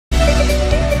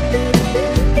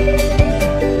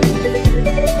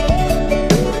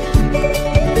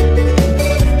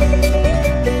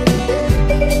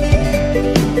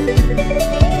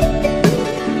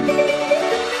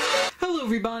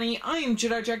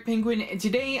Jedi Jack Penguin, and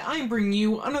today I'm bringing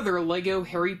you another LEGO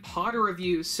Harry Potter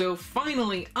review. So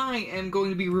finally, I am going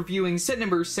to be reviewing set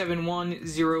number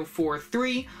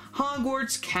 71043,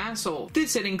 Hogwarts Castle.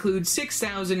 This set includes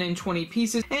 6,020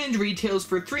 pieces and retails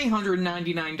for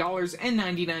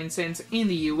 $399.99 in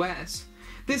the US.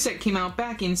 This set came out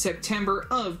back in September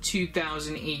of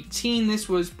 2018. This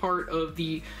was part of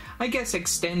the, I guess,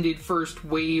 extended first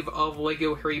wave of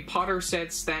LEGO Harry Potter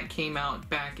sets that came out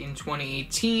back in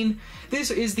 2018.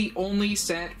 This is the only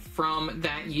set from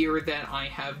that year that I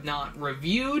have not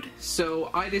reviewed, so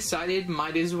I decided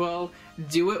might as well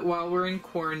do it while we're in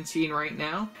quarantine right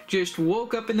now. Just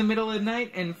woke up in the middle of the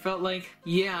night and felt like,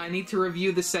 yeah, I need to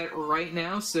review the set right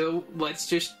now, so let's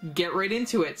just get right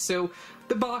into it. So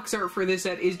the box art for this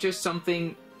set is just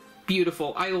something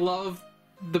beautiful. I love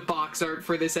the box art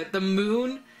for this set. The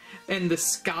moon and the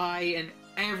sky and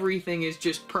everything is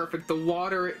just perfect. The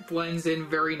water blends in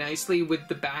very nicely with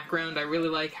the background. I really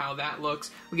like how that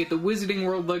looks. We get the Wizarding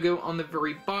World logo on the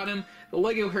very bottom, the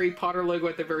LEGO Harry Potter logo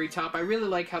at the very top. I really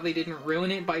like how they didn't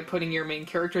ruin it by putting your main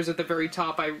characters at the very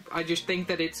top. I just think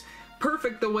that it's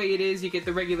perfect the way it is. You get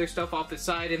the regular stuff off the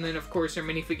side, and then of course our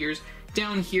minifigures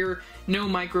down here. No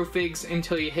microfigs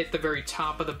until you hit the very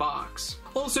top of the box.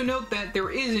 Also note that there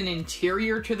is an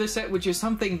interior to the set, which is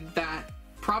something that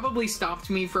probably stopped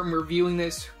me from reviewing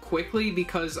this quickly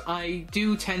because I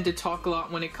do tend to talk a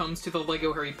lot when it comes to the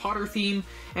LEGO Harry Potter theme,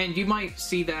 and you might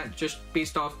see that just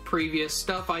based off previous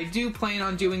stuff. I do plan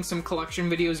on doing some collection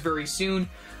videos very soon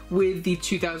with the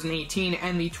 2018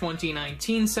 and the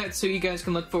 2019 sets, so you guys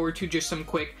can look forward to just some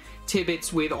quick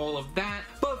tidbits with all of that.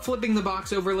 But flipping the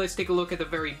box over, let's take a look at the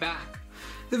very back.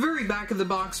 The very back of the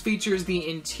box features the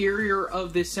interior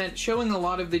of this set, showing a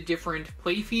lot of the different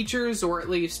play features, or at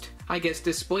least, I guess,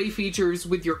 display features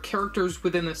with your characters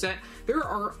within the set. There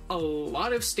are a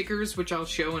lot of stickers, which I'll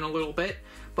show in a little bit,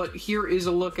 but here is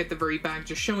a look at the very back,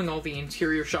 just showing all the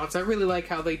interior shots. I really like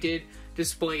how they did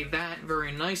display that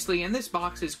very nicely, and this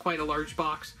box is quite a large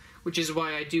box, which is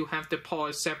why I do have to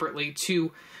pause separately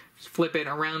to flip it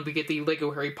around. We get the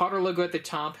LEGO Harry Potter logo at the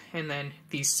top, and then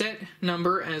the set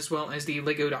number, as well as the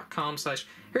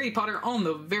lego.com/Harry Potter on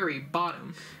the very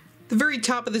bottom. The very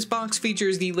top of this box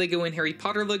features the LEGO and Harry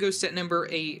Potter logo, set number,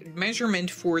 a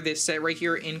measurement for this set right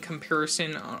here in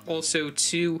comparison also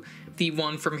to the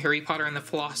one from Harry Potter and the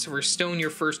Philosopher's Stone,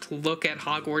 your first look at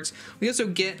Hogwarts. We also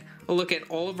get a look at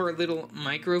all of our little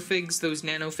microfigs, those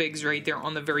nanofigs right there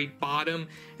on the very bottom,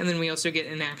 and then we also get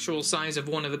an actual size of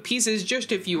one of the pieces,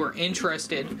 just if you are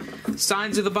interested.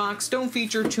 Sides of the box don't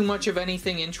feature too much of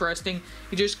anything interesting.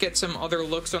 You just get some other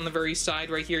looks on the very side.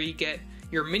 Right here you get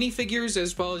your minifigures,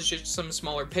 as well as just some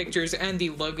smaller pictures and the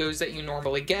logos that you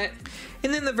normally get.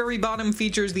 And then the very bottom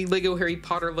features the LEGO Harry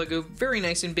Potter logo, very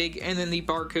nice and big, and then the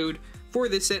barcode for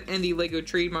the set and the LEGO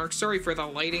trademark. Sorry for the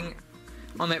lighting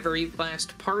on that very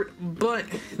last part, but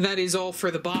that is all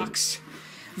for the box.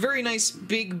 Very nice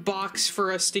big box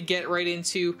for us to get right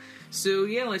into. So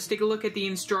yeah, let's take a look at the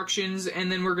instructions, and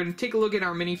then we're going to take a look at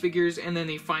our minifigures and then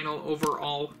the final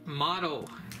overall model.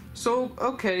 So,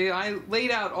 okay, I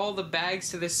laid out all the bags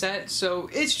to the set, so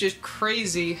it's just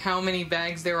crazy how many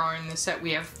bags there are in the set.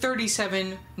 We have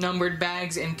 37 numbered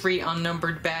bags and 3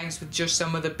 unnumbered bags with just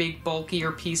some of the big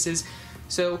bulkier pieces.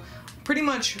 So, pretty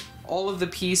much all of the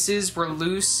pieces were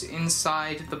loose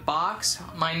inside the box,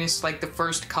 minus like the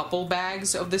first couple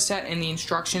bags of the set, and the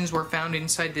instructions were found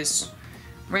inside this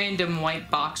random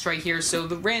white box right here. So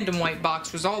the random white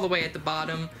box was all the way at the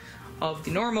bottom of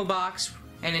the normal box,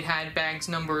 and it had bags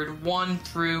numbered 1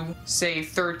 through, say,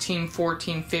 13,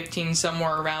 14, 15,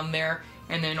 somewhere around there,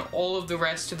 and then all of the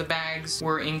rest of the bags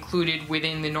were included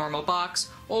within the normal box.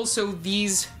 Also,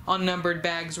 these unnumbered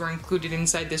bags were included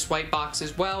inside this white box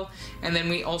as well, and then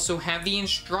we also have the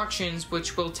instructions,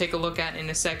 which we'll take a look at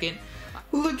in a second.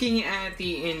 Looking at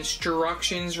the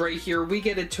instructions right here, we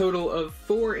get a total of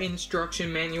 4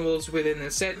 instruction manuals within the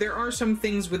set. There are some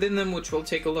things within them which we'll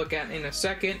take a look at in a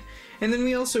second. And then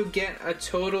we also get a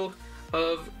total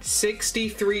of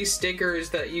 63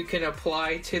 stickers that you can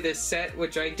apply to this set,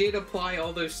 which I did apply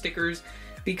all those stickers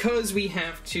because we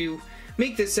have to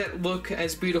make the set look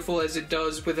as beautiful as it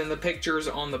does within the pictures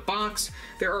on the box.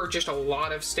 There are just a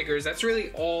lot of stickers. That's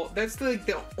really all. That's like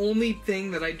the only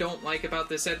thing that I don't like about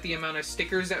the set, the amount of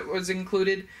stickers that was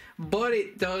included, but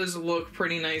it does look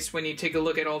pretty nice when you take a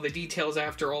look at all the details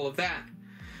after all of that.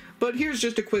 But here's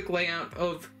just a quick layout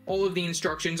of all of the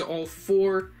instructions, all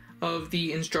 4 of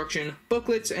the instruction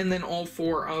booklets, and then all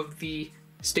 4 of the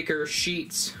sticker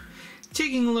sheets.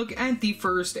 Taking a look at the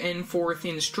first and fourth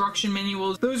instruction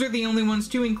manuals, those are the only ones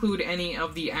to include any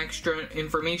of the extra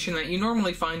information that you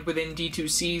normally find within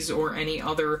D2Cs or any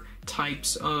other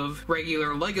types of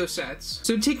regular LEGO sets.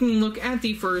 So taking a look at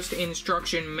the first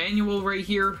instruction manual right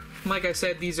here, like I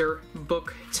said, these are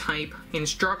book type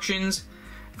instructions.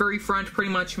 Very front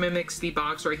pretty much mimics the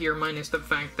box right here, minus the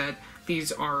fact that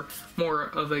these are more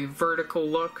of a vertical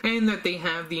look, and that they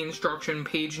have the instruction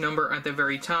page number at the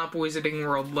very top, Wizarding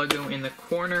World logo in the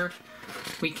corner.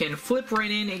 We can flip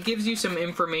right in. It gives you some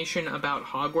information about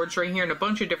Hogwarts right here in a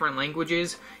bunch of different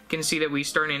languages. You can see that we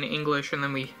start in English and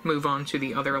then we move on to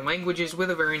the other languages with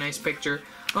a very nice picture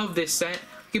of this set.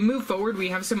 We can move forward. We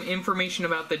have some information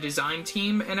about the design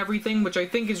team and everything, which I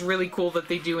think is really cool that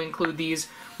they do include these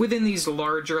within these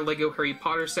larger LEGO Harry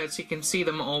Potter sets. You can see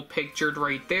them all pictured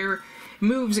right there. It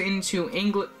moves into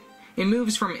English. It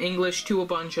moves from English to a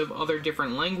bunch of other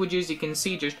different languages. You can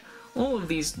see just all of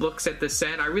these looks at the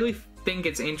set. I really think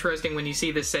it's interesting when you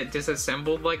see the set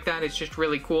disassembled like that. It's just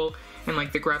really cool, and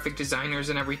like the graphic designers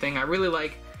and everything. I really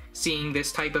like seeing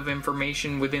this type of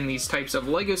information within these types of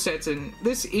LEGO sets, and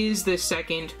this is the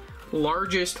second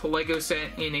largest LEGO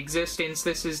set in existence.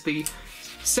 This is the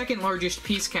second largest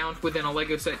piece count within a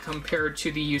LEGO set compared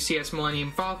to the UCS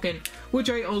Millennium Falcon, which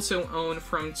I also own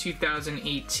from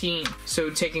 2018. So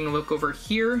taking a look over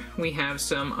here, we have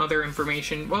some other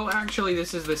information. Well, actually,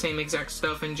 this is the same exact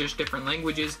stuff in just different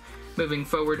languages. Moving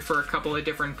forward for a couple of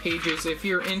different pages. If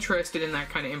you're interested in that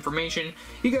kind of information,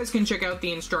 you guys can check out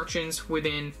the instructions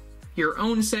within your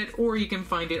own set, or you can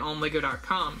find it on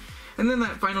LEGO.com. And then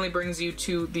that finally brings you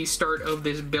to the start of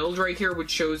this build right here,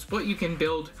 which shows what you can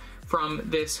build from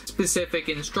this specific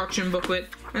instruction booklet.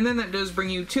 And then that does bring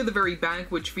you to the very back,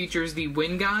 which features the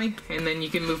win guide, and then you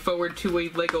can move forward to a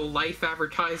LEGO Life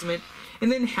advertisement,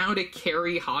 and then how to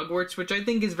carry Hogwarts, which I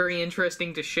think is very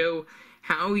interesting to show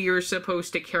how you're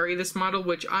supposed to carry this model,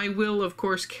 which I will, of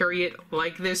course, carry it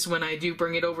like this when I do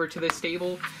bring it over to this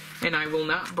table, and I will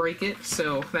not break it,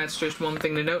 so that's just one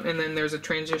thing to note. And then there's a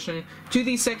transition to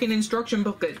the second instruction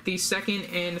booklet. The second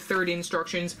and third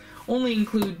instructions only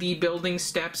include the building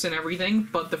steps and everything,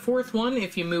 but the fourth one,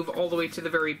 if you move all the way to the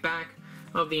very back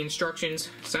of the instructions,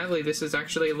 sadly this is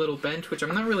actually a little bent, which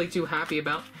I'm not really too happy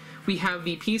about. We have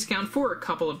the piece count for a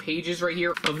couple of pages right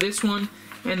here of this one,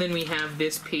 and then we have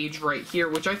this page right here,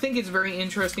 which I think is very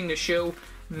interesting to show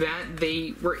that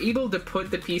they were able to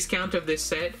put the piece count of this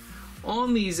set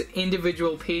on these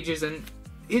individual pages, and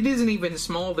it isn't even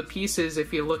small, the pieces,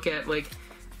 if you look at like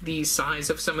the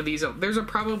size of some of these. There's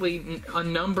probably a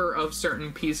number of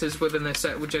certain pieces within the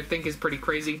set, which I think is pretty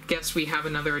crazy. Guess we have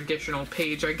another additional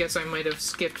page. I guess I might have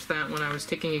skipped that when I was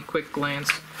taking a quick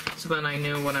glance, so then I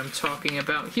know what I'm talking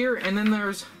about here. And then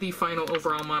there's the final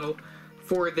overall model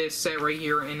for this set right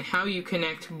here, and how you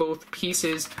connect both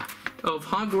pieces of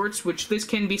Hogwarts, which this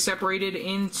can be separated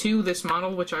into this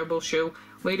model, which I will show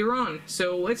later on.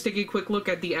 So let's take a quick look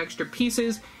at the extra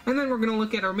pieces, and then we're going to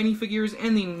look at our minifigures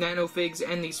and the nanofigs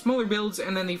and the smaller builds,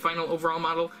 and then the final overall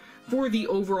model for the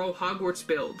overall Hogwarts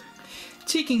build.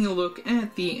 Taking a look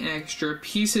at the extra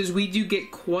pieces, we do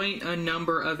get quite a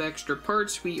number of extra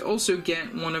parts. We also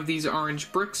get one of these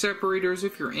orange brick separators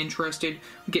if you're interested.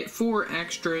 We get 4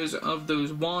 extras of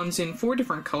those wands in 4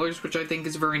 different colors, which I think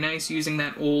is very nice, using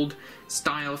that old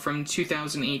style from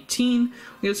 2018.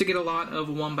 We also get a lot of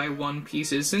 1x1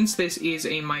 pieces. Since this is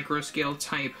a micro scale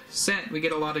type set, we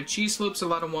get a lot of cheese slopes, a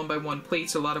lot of 1x1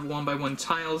 plates, a lot of 1x1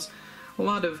 tiles, a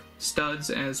lot of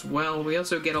studs as well. We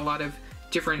also get a lot of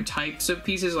different types of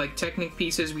pieces, like Technic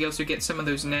pieces. We also get some of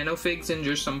those nanofigs in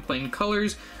just some plain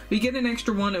colors. We get an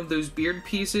extra one of those beard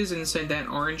pieces inside that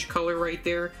orange color right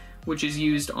there, which is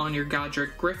used on your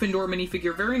Godric Gryffindor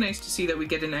minifigure. Very nice to see that we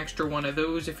get an extra one of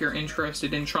those if you're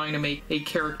interested in trying to make a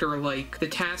character like the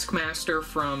Taskmaster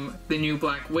from the new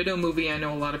Black Widow movie. I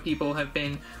know a lot of people have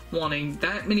been wanting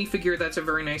that minifigure. That's a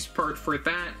very nice part for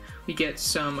that. We get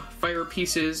some fire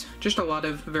pieces, just a lot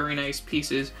of very nice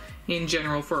pieces in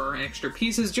general for our extra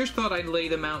pieces. Just thought I'd lay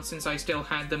them out since I still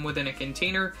had them within a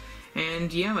container.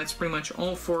 And yeah, that's pretty much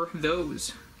all for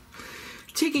those.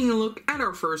 Taking a look at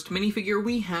our first minifigure,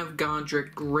 we have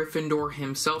Godric Gryffindor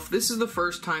himself. This is the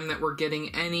first time that we're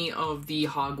getting any of the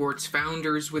Hogwarts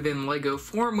founders within LEGO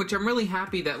form, which I'm really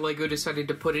happy that LEGO decided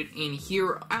to put it in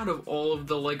here out of all of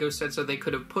the LEGO sets that they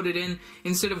could have put it in,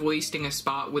 instead of wasting a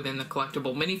spot within the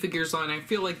collectible minifigures line. I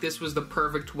feel like this was the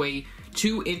perfect way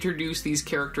to introduce these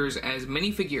characters as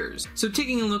minifigures. So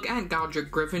taking a look at Godric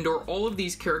Gryffindor, all of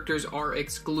these characters are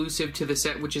exclusive to the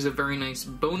set, which is a very nice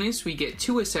bonus. We get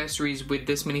 2 accessories with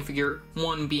this minifigure,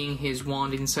 one being his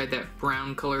wand inside that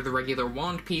brown color, the regular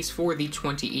wand piece for the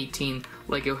 2018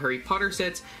 LEGO Harry Potter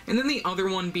sets, and then the other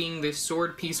one being this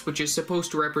sword piece, which is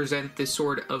supposed to represent the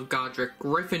sword of Godric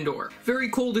Gryffindor. Very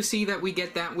cool to see that we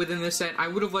get that within the set. I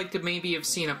would have liked to maybe have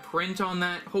seen a print on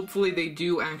that. Hopefully they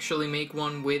do actually make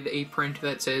one with a print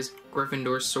that says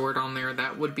Gryffindor's sword on there.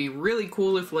 That would be really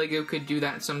cool if LEGO could do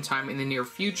that sometime in the near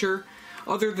future.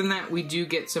 Other than that, we do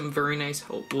get some very nice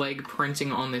leg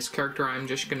printing on this character. I'm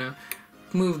just gonna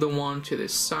move the wand to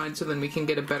this side so then we can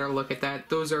get a better look at that.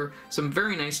 Those are some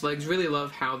very nice legs. Really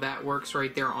love how that works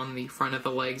right there on the front of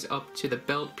the legs up to the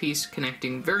belt piece,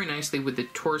 connecting very nicely with the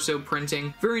torso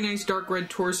printing. Very nice dark red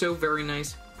torso, very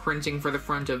nice printing for the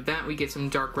front of that. We get some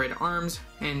dark red arms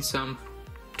and some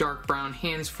dark brown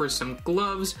hands for some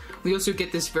gloves. We also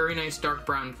get this very nice dark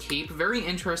brown cape. Very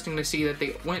interesting to see that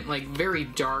they went like very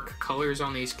dark colors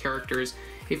on these characters.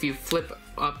 If you flip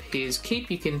up his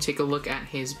cape, you can take a look at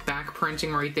his back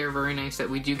printing right there. Very nice that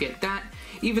we do get that.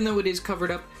 Even though it is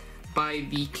covered up by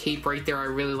the cape right there, I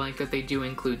really like that they do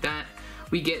include that.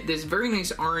 We get this very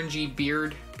nice orangey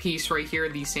beard piece right here,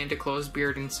 the Santa Claus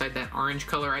beard inside that orange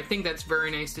color. I think that's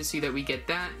very nice to see that we get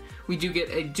that. We do get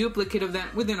a duplicate of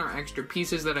that within our extra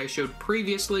pieces that I showed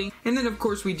previously. And then of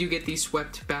course we do get the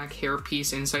swept back hair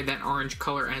piece inside that orange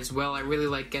color as well. I really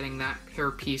like getting that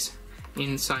hair piece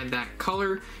inside that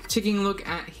color. Taking a look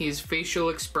at his facial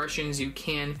expressions, you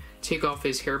can take off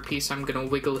his hairpiece. I'm gonna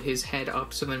wiggle his head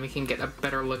up so then we can get a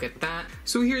better look at that.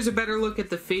 So here's a better look at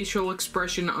the facial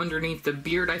expression underneath the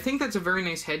beard. I think that's a very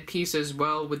nice headpiece as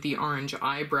well with the orange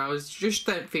eyebrows. Just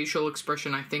that facial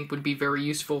expression I think would be very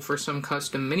useful for some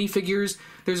custom minifigures.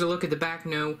 There's a look at the back,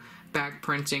 no back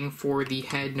printing for the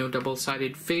head, no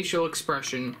double-sided facial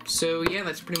expression. So yeah,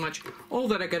 that's pretty much all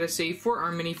that I gotta say for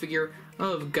our minifigure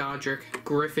of Godric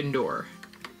Gryffindor.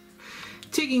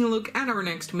 Taking a look at our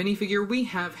next minifigure, we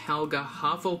have Helga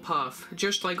Hufflepuff.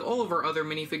 Just like all of our other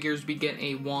minifigures, we get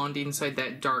a wand inside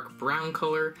that dark brown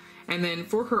color. And then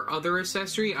for her other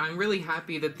accessory, I'm really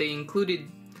happy that they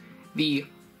included the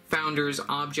Founders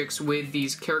objects with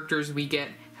these characters. We get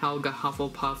Helga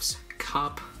Hufflepuff's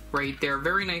cup right there.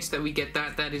 Very nice that we get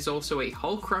that. That is also a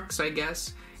Horcrux, I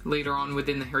guess, later on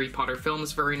within the Harry Potter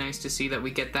films. Very nice to see that we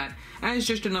get that. As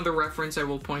just another reference, I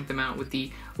will point them out with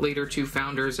the later 2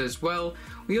 Founders as well.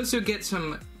 We also get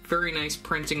some very nice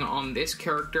printing on this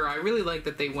character. I really like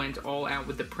that they went all out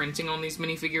with the printing on these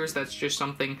minifigures. That's just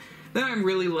something that I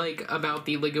really like about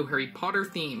the LEGO Harry Potter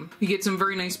theme. We get some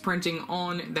very nice printing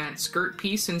on that skirt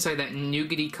piece inside that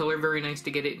nougaty color. Very nice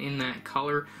to get it in that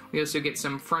color. We also get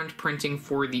some front printing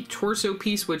for the torso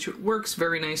piece, which works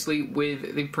very nicely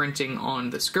with the printing on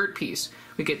the skirt piece.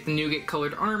 We get the nougat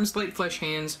colored arms, light flesh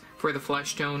hands for the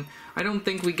flesh tone. I don't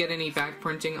think we get any back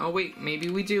printing. Oh wait, maybe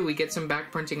we do. We get some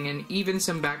back printing and even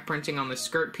some back printing on the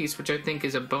skirt piece, which I think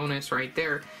is a bonus right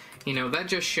there. You know, that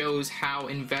just shows how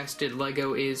invested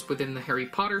LEGO is within the Harry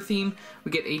Potter theme.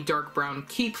 We get a dark brown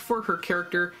cape for her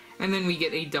character, and then we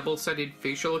get a double-sided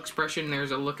facial expression.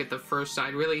 There's a look at the first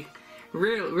side.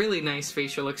 Really nice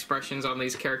facial expressions on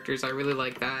these characters. I really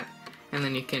like that. And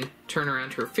then you can turn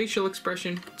around her facial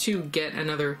expression to get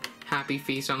another happy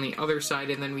face on the other side,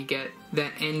 and then we get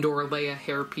that Endor Leia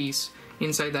hairpiece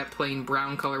inside that plain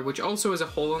brown color, which also has a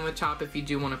hole on the top if you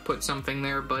do want to put something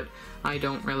there, but I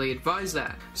don't really advise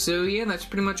that. So yeah, that's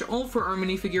pretty much all for our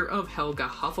minifigure of Helga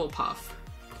Hufflepuff.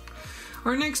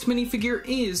 Our next minifigure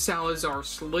is Salazar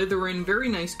Slytherin. Very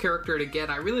nice character to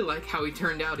get. I really like how he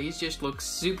turned out. He just looks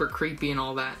super creepy and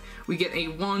all that. We get a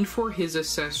wand for his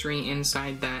accessory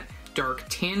inside that dark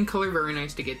tan color. Very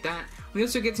nice to get that. We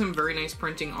also get some very nice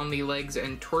printing on the legs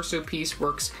and torso piece.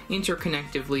 Works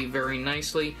interconnectively very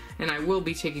nicely. And I will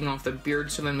be taking off the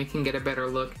beard so then we can get a better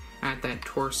look at that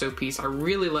torso piece. I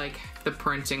really like the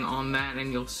printing on that,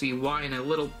 and you'll see why in a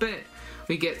little bit.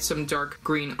 We get some dark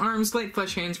green arms, light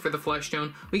flesh hands for the flesh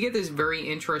tone. We get this very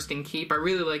interesting cape. I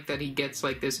really like that he gets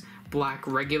like this black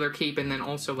regular cape and then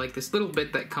also like this little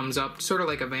bit that comes up, sort of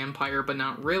like a vampire, but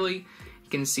not really. You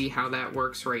can see how that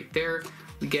works right there.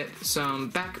 We get some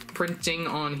back printing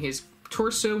on his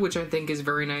torso, which I think is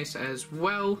very nice as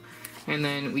well. And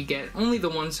then we get only the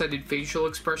one-sided facial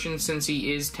expression since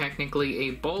he is technically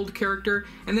a bald character.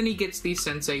 And then he gets the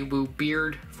Sensei Wu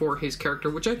beard for his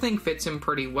character, which I think fits him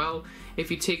pretty well.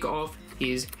 If you take off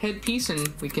his headpiece and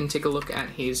we can take a look at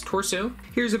his torso.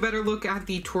 Here's a better look at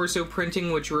the torso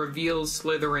printing, which reveals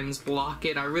Slytherin's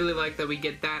locket. I really like that we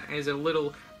get that as a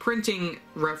little printing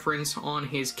reference on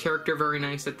his character. Very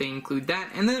nice that they include that.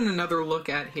 And then another look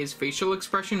at his facial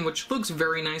expression, which looks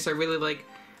very nice. I really like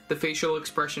the facial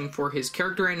expression for his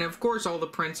character, and of course all the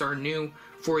prints are new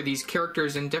for these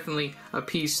characters, and definitely a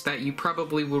piece that you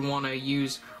probably would want to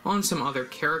use on some other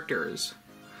characters.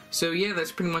 So yeah,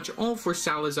 that's pretty much all for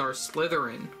Salazar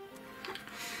Slytherin.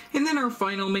 And then our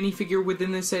final minifigure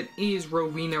within this set is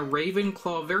Rowena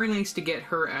Ravenclaw. Very nice to get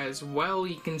her as well.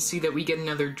 You can see that we get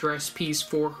another dress piece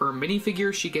for her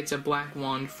minifigure. She gets a black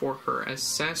wand for her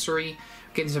accessory.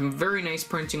 Getting some very nice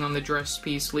printing on the dress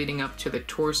piece leading up to the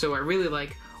torso. I really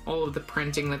like all of the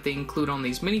printing that they include on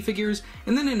these minifigures,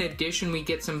 and then in addition we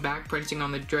get some back printing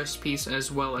on the dress piece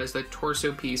as well as the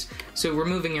torso piece. So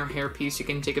removing her hair piece, you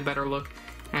can take a better look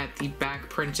at the back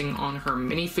printing on her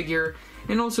minifigure,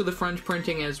 and also the front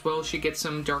printing as well. She gets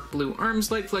some dark blue arms,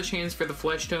 light flesh hands for the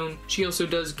flesh tone. She also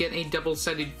does get a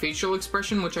double-sided facial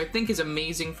expression, which I think is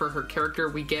amazing for her character.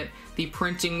 We get the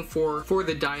printing for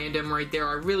the diadem right there.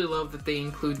 I really love that they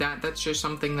include that. That's just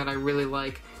something that I really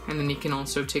like. And then you can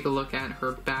also take a look at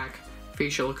her back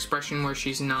facial expression where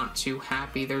she's not too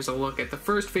happy. There's a look at the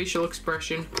first facial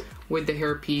expression with the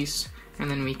hair piece, and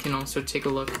then we can also take a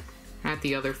look at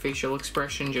the other facial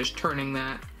expression, just turning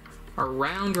that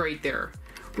around right there.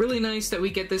 Really nice that we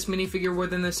get this minifigure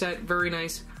within the set. Very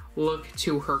nice look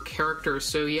to her character.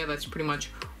 So yeah, that's pretty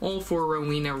much all for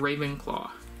Rowena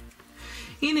Ravenclaw.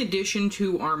 In addition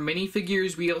to our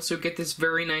minifigures, we also get this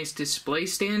very nice display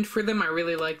stand for them. I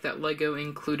really like that LEGO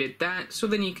included that, so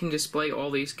then you can display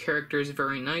all these characters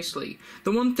very nicely.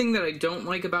 The one thing that I don't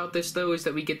like about this, though, is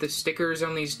that we get the stickers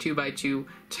on these 2x2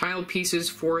 tile pieces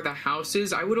for the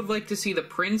houses. I would have liked to see the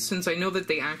prints, since I know that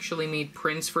they actually made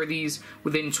prints for these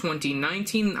within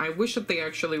 2019. I wish that they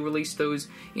actually released those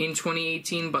in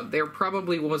 2018, but there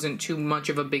probably wasn't too much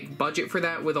of a big budget for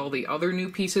that with all the other new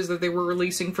pieces that they were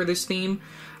releasing for this theme.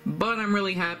 But I'm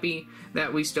really happy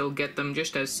that we still get them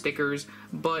just as stickers,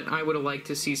 but I would have liked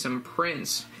to see some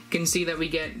prints. You can see that we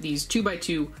get these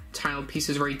 2x2 tile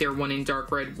pieces right there, one in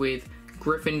dark red with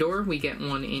Gryffindor, we get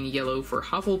one in yellow for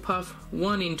Hufflepuff,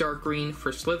 one in dark green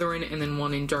for Slytherin, and then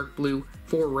one in dark blue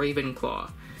for Ravenclaw.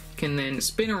 You can then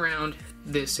spin around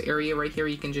this area right here.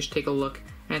 You can just take a look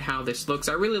at how this looks.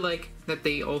 I really like that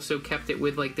they also kept it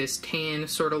with like this tan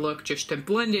sort of look, just to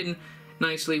blend in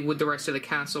nicely with the rest of the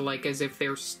castle, like as if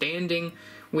they're standing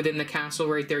within the castle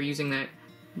right there, using that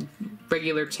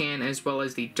regular tan as well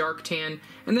as the dark tan.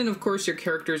 And then of course your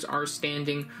characters are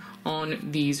standing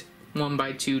on these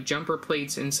 1x2 jumper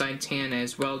plates inside tan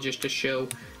as well, just to show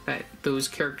that those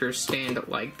characters stand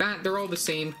like that. They're all the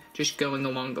same, just going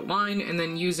along the line, and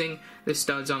then using the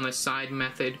studs on the side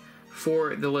method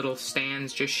for the little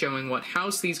stands, just showing what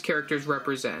house these characters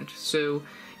represent. So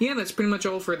yeah, that's pretty much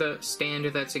all for the stand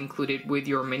that's included with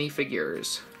your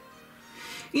minifigures.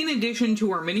 In addition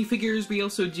to our minifigures, we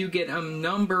also do get a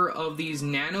number of these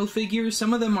Nanofigures.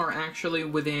 Some of them are actually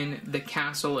within the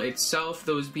castle itself,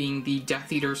 those being the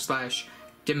Death Eater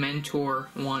 /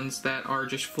 Dementor ones that are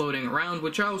just floating around,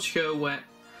 which I'll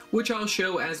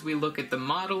show as we look at the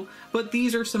model. But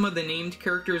these are some of the named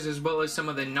characters as well as some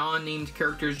of the non-named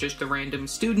characters, just the random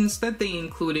students that they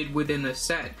included within the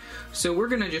set. So we're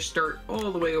going to just start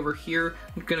all the way over here.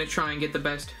 I'm going to try and get the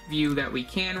best view that we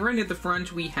can. Right at the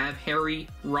front we have Harry,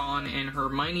 Ron, and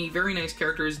Hermione. Very nice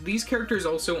characters. These characters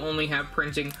also only have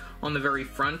printing on the very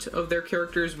front of their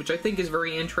characters, which I think is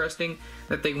very interesting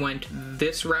that they went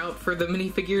this route for the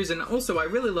minifigures. And also I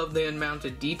really love the amount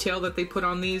of detail that they put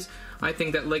on these. I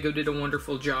think that LEGO did a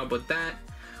wonderful job with that.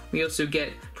 We also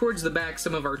get, towards the back,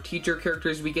 some of our teacher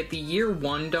characters. We get the Year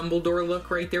 1 Dumbledore look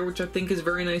right there, which I think is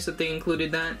very nice that they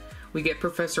included that. We get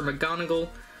Professor McGonagall.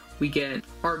 We get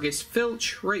Argus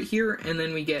Filch right here, and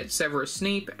then we get Severus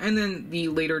Snape, and then the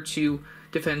later two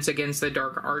Defense Against the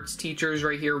Dark Arts teachers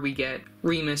right here. We get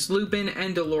Remus Lupin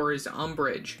and Dolores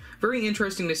Umbridge. Very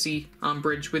interesting to see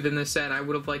Umbridge within the set. I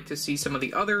would have liked to see some of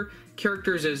the other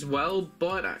characters as well,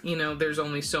 but, you know, there's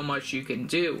only so much you can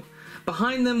do.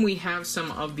 Behind them, we have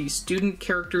some of the student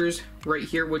characters right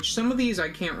here, which some of these I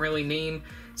can't really name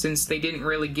since they didn't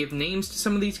really give names to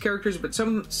some of these characters, but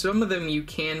some of them you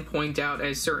can point out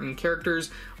as certain characters.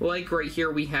 Like right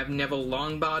here, we have Neville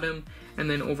Longbottom, and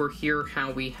then over here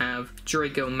how we have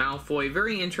Draco Malfoy.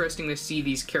 Very interesting to see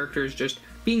these characters just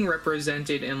being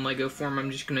represented in LEGO form. I'm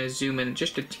just going to zoom in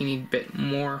just a teeny bit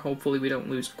more. Hopefully we don't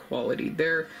lose quality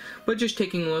there. But just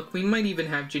taking a look, we might even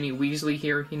have Ginny Weasley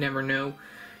here, you never know.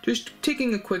 Just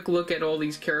taking a quick look at all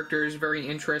these characters, very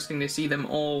interesting to see them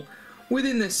all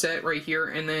within this set right here,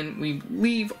 and then we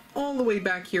leave all the way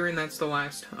back here, and that's the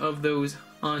last of those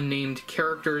unnamed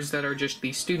characters that are just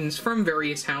the students from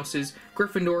various houses: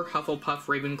 Gryffindor, Hufflepuff,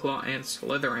 Ravenclaw, and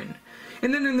Slytherin.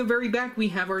 And then in the very back we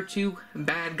have our two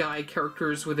bad guy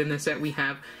characters within the set. We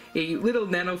have a little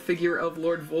nano figure of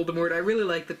Lord Voldemort. I really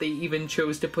like that they even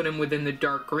chose to put him within the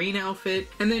dark green outfit.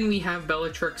 And then we have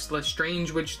Bellatrix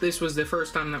Lestrange, which this was the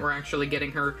first time that we're actually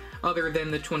getting her other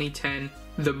than the 2010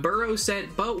 The Burrow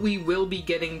set, but we will be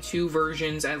getting two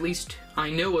versions, at least I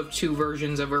know of two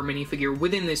versions of her minifigure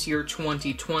within this year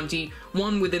 2020,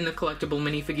 one within the collectible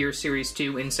minifigure series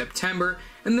 2 in September,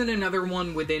 and then another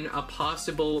one within a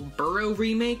possible Burrow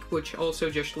remake, which also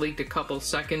just leaked a couple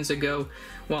seconds ago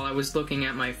while I was looking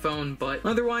at my phone. But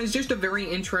otherwise, just a very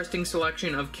interesting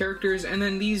selection of characters, and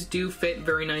then these do fit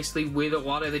very nicely with a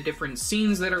lot of the different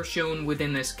scenes that are shown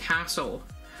within this castle.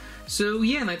 So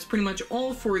yeah, that's pretty much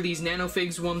all for these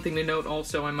nanofigs. One thing to note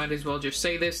also, I might as well just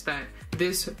say this, that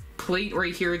this plate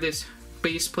right here, this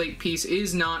base plate piece,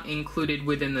 is not included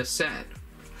within the set.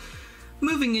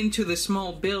 Moving into the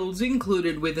small builds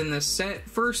included within the set,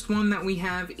 first one that we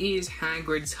have is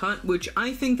Hagrid's hut, which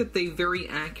I think that they very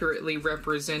accurately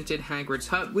represented Hagrid's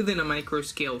hut within a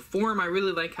micro-scale form. I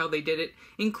really like how they did it,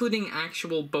 including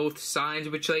actual both sides,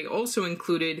 which they also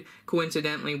included,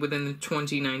 coincidentally, within the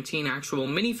 2019 actual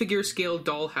minifigure scale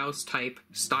dollhouse type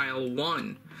style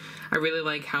 1. I really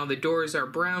like how the doors are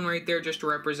brown right there, just to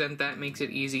represent that, makes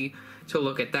it easy to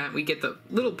look at that. We get the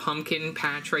little pumpkin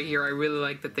patch right here. I really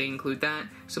like that they include that.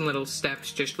 Some little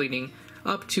steps just leading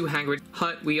up to Hagrid's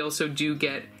hut. We also do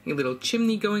get a little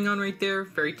chimney going on right there.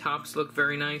 Very tops look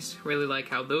very nice. Really like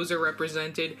how those are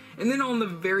represented. And then on the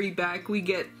very back we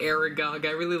get Aragog.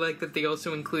 I really like that they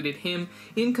also included him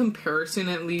in comparison,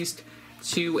 at least,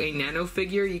 to a nano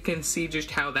figure. You can see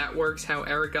just how that works, how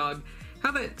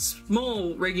that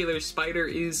small regular spider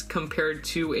is compared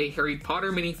to a Harry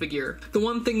Potter minifigure. The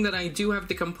one thing that I do have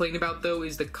to complain about, though,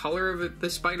 is the color of the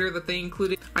spider that they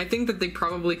included. I think that they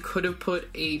probably could have put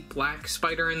a black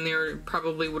spider in there. It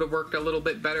probably would have worked a little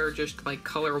bit better, just like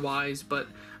color-wise, but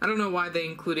I don't know why they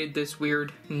included this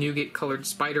weird nougat-colored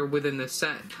spider within the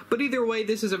set. But either way,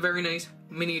 this is a very nice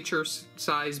miniature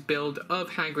size build of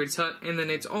Hagrid's hut, and then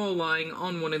it's all lying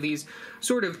on one of these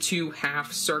sort of two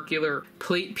half circular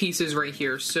plate pieces right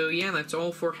here. So yeah, that's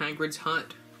all for Hagrid's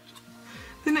hut.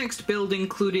 The next build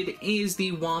included is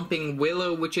the Whomping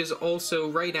Willow, which is also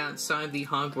right outside the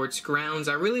Hogwarts grounds.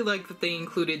 I really like that they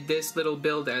included this little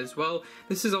build as well.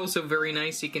 This is also very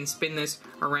nice. You can spin this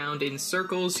around in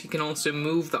circles. You can also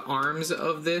move the arms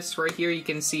of this right here. You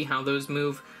can see how those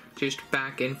move just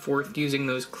back and forth using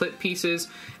those clip pieces.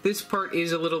 This part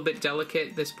is a little bit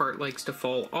delicate. This part likes to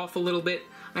fall off a little bit.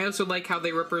 I also like how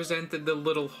they represented the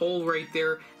little hole right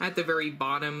there at the very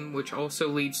bottom, which also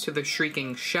leads to the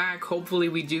Shrieking Shack. Hopefully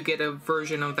we do get a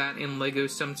version of that in LEGO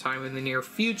sometime in the near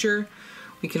future.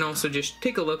 We can also just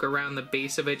take a look around the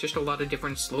base of it, just a lot of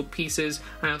different slope pieces.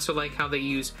 I also like how they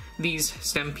use these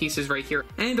stem pieces right here.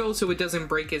 And also it doesn't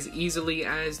break as easily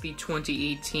as the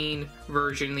 2018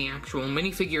 version, the actual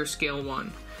minifigure scale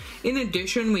one. In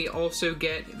addition, we also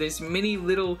get this mini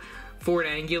little Ford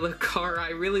Angula car. I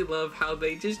really love how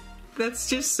they that's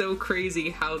just so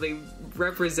crazy how they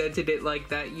represented it like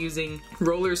that, using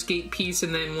roller skate piece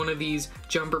and then one of these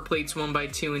jumper plates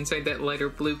 1x2 inside that lighter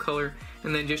blue color,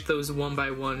 and then just those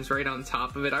 1x1s right on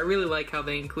top of it. I really like how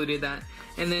they included that.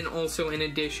 And then also, in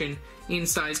addition, in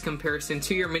size comparison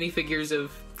to your minifigures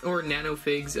or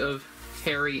nanofigs of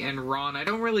Harry and Ron, I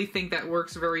don't really think that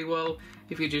works very well.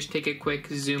 If you just take a quick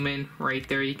zoom in right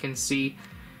there, you can see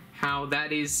how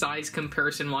that is size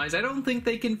comparison wise. I don't think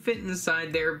they can fit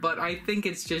inside there, but I think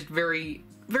it's just very,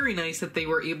 very nice that they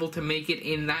were able to make it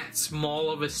in that small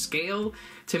of a scale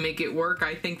to make it work.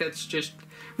 I think that's just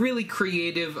really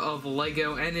creative of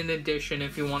LEGO. And in addition,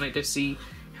 if you wanted to see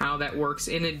how that works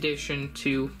in addition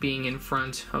to being in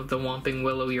front of the Whomping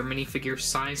Willow, your minifigure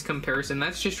size comparison,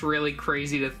 that's just really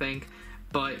crazy to think.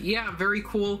 But yeah, very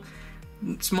cool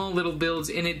small little builds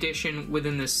in addition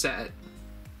within this set.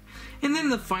 And then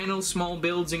the final small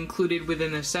builds included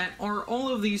within the set are all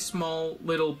of these small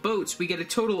little boats. We get a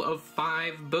total of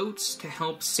 5 boats to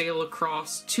help sail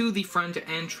across to the front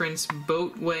entrance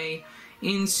boatway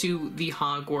into the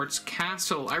Hogwarts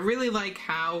Castle. I really like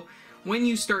how when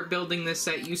you start building this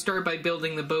set, you start by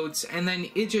building the boats, and then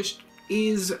it just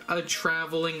is a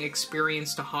traveling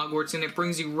experience to Hogwarts, and it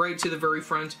brings you right to the very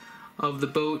front of the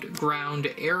boat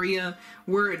ground area,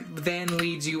 where it then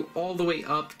leads you all the way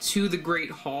up to the Great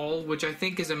Hall, which I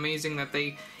think is amazing that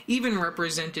they even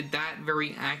represented that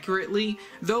very accurately.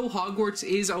 Though Hogwarts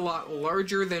is a lot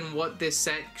larger than what this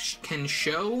set can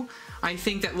show, I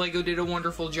think that LEGO did a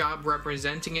wonderful job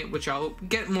representing it, which I'll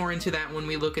get more into that when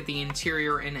we look at the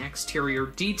interior and exterior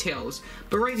details.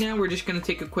 But right now we're just going to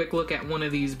take a quick look at one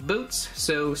of these boats.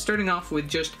 So starting off with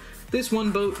just this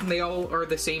one boat, they all are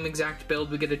the same exact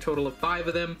build. We get a total of 5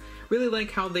 of them. Really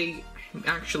like how they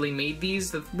actually made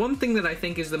these. The one thing that I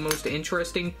think is the most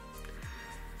interesting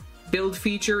build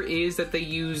feature is that they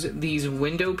use these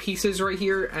window pieces right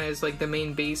here as like the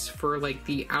main base for like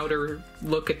the outer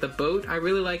look at the boat. I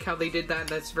really like how they did that.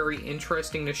 That's very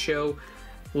interesting to show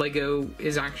LEGO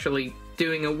is actually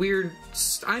doing a weird,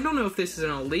 I don't know if this is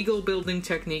an illegal building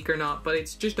technique or not, but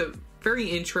it's just a very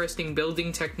interesting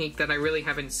building technique that I really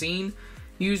haven't seen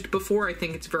used before. I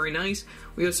think it's very nice.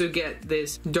 We also get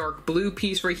this dark blue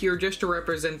piece right here just to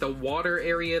represent the water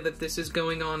area that this is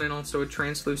going on, and also a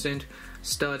translucent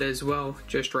stud as well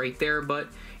just right there. But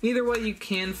either way, you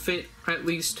can fit at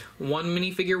least one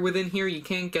minifigure within here. You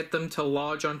can't get them to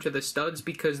lodge onto the studs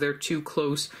because they're too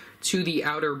close to the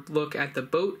outer look at the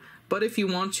boat. But if you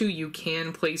want to, you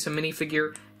can place a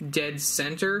minifigure dead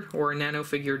center, or a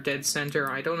nanofigure dead center.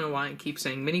 I don't know why I keep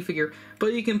saying minifigure,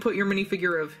 but you can put your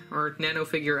minifigure of, or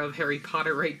nanofigure of Harry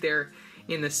Potter right there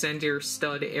in the center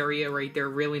stud area right there.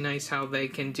 Really nice how they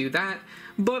can do that.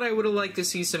 But I would have liked to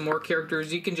see some more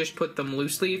characters. You can just put them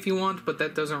loosely if you want, but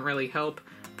that doesn't really help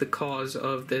the cause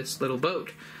of this little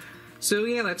boat. So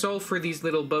yeah, that's all for these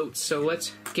little boats. So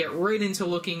let's get right into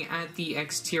looking at the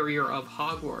exterior of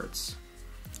Hogwarts.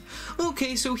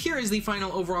 Okay, so here is the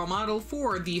final overall model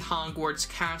for the Hogwarts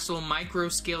Castle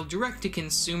micro-scale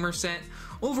direct-to-consumer set.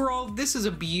 Overall, this is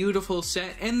a beautiful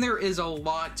set, and there is a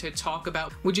lot to talk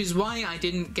about, which is why I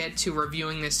didn't get to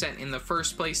reviewing this set in the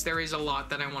first place. There is a lot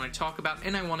that I want to talk about,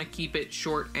 and I want to keep it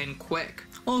short and quick.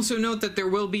 Also note that there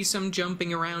will be some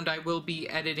jumping around. I will be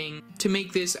editing to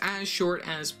make this as short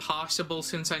as possible,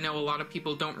 since I know a lot of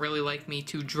people don't really like me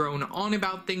to drone on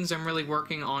about things. I'm really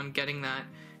working on getting that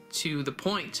to the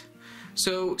point.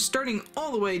 So starting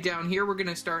all the way down here, we're going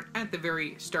to start at the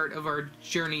very start of our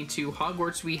journey to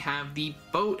Hogwarts. We have the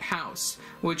boathouse,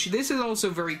 which this is also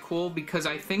very cool because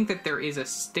I think that there is a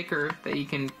sticker that you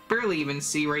can barely even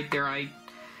see right there. I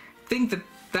think that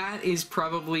that is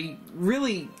probably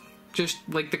really just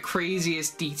like the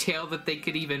craziest detail that they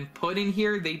could even put in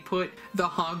here. They put the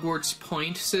Hogwarts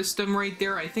point system right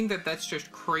there. I think that that's just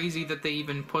crazy that they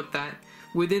even put that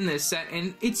within this set,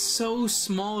 and it's so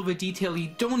small of a detail you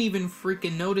don't even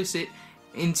freaking notice it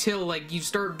until like you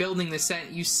start building the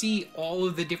set. You see all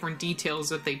of the different details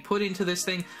that they put into this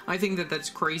thing. I think that that's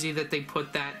crazy that they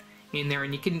put that in there,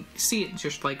 and you can see it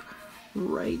just like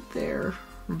right there.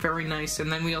 Very nice. And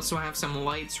then we also have some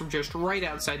lights just right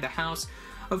outside the house.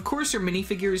 Of course, your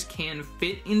minifigures can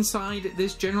fit inside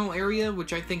this general area,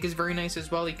 which I think is very nice as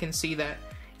well. You can see that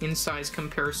in size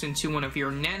comparison to one of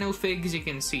your nanofigs. You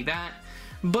can see that.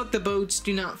 But the boats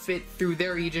do not fit through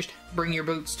there. You just bring your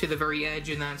boats to the very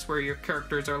edge, and that's where your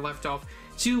characters are left off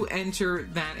to enter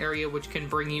that area, which can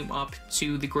bring you up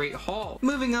to the Great Hall.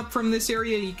 Moving up from this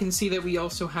area, you can see that we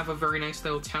also have a very nice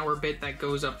little tower bit that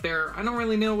goes up there. I don't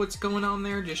really know what's going on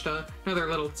there, just another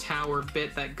little tower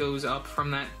bit that goes up from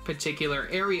that particular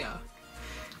area.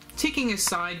 Taking a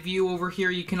side view over here,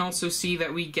 you can also see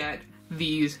that we get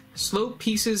these slope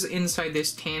pieces inside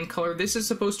this tan color. This is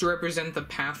supposed to represent the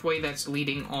pathway that's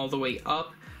leading all the way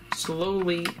up,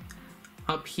 slowly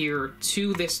up here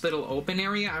to this little open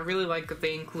area. I really like that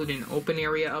they include an open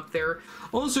area up there.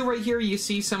 Also right here you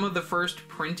see some of the first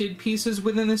printed pieces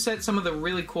within the set, some of the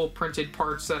really cool printed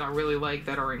parts that I really like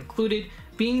that are included.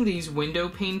 Being these window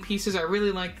pane pieces, I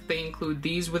really like that they include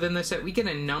these within the set. We get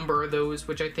a number of those,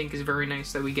 which I think is very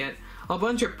nice that we get a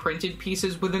bunch of printed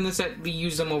pieces within the set. We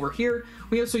use them over here.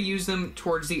 We also use them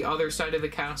towards the other side of the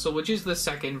castle, which is the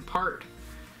second part.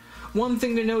 One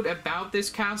thing to note about this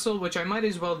castle, which I might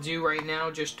as well do right now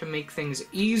just to make things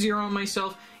easier on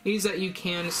myself, is that you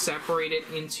can separate it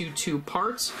into 2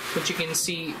 parts, but you can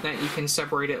see that you can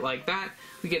separate it like that.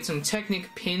 We get some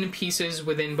Technic pin pieces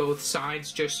within both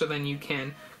sides, just so then you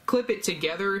can clip it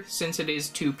together. Since it is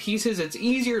 2 pieces, it's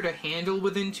easier to handle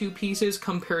within 2 pieces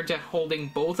compared to holding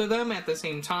both of them at the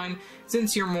same time,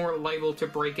 since you're more liable to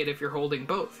break it if you're holding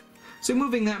both. So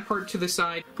moving that part to the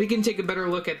side, we can take a better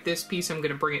look at this piece. I'm going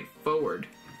to bring it forward.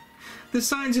 The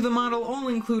sides of the model all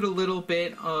include a little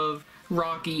bit of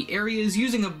rocky areas.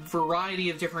 Using a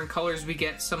variety of different colors, we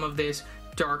get some of this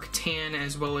dark tan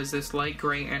as well as this light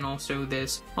gray and also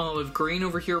this olive green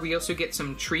over here. We also get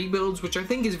some tree builds, which I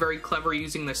think is very clever,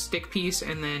 using the stick piece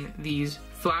and then these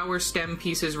flower stem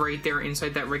pieces right there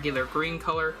inside that regular green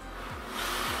color.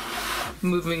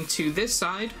 Moving to this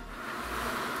side,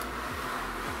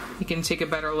 you can take a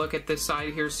better look at this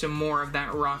side. Here's some more of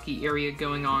that rocky area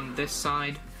going on this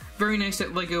side. Very nice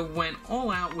that LEGO went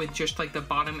all out with just like the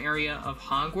bottom area of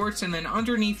Hogwarts, and then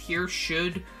underneath here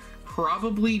should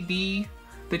probably be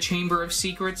the Chamber of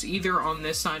Secrets, either on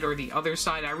this side or the other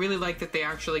side. I really like that they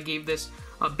actually gave this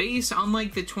a base,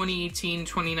 unlike the 2018,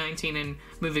 2019, and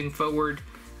moving forward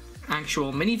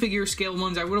actual minifigure scale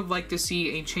ones. I would have liked to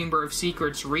see a Chamber of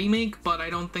Secrets remake, but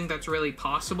I don't think that's really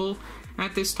possible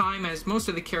at this time, as most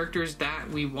of the characters that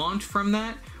we want from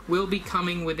that will be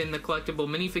coming within the collectible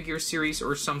minifigure series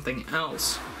or something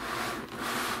else.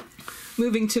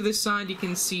 Moving to this side, you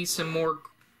can see some more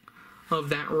of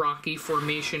that rocky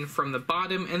formation from the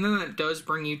bottom, and then that does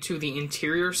bring you to the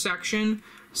interior section,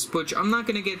 which I'm not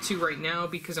going to get to right now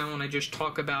because I want to just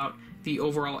talk about the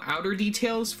overall outer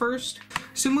details first.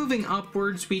 So moving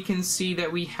upwards, we can see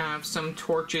that we have some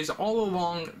torches all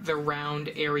along the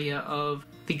round area of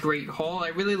the Great Hall. I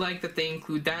really like that they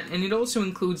include that, and it also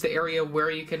includes the area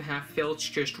where you can have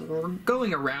Filch just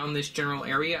going around this general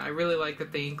area. I really like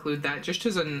that they include that just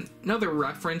as another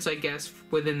reference, I guess,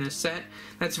 within this set.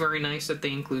 That's very nice that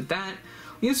they include that.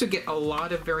 We also get a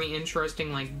lot of very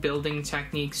interesting like building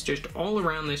techniques just all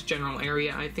around this general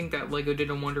area. I think that LEGO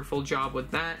did a wonderful job with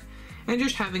that. And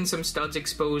just having some studs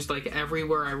exposed like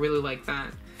everywhere, I really like that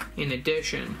in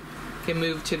addition. Can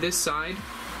move to this side,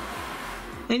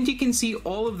 and you can see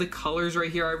all of the colors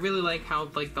right here. I really like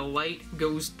how like the light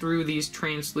goes through these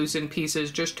translucent pieces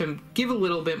just to give a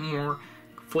little bit more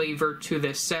flavor to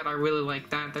this set. I really like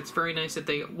that. That's very nice that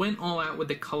they went all out with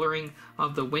the coloring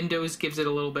of the windows, gives it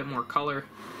a little bit more color.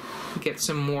 Get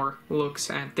some more looks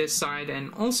at this side,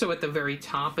 and also at the very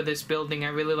top of this building. I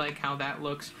really like how that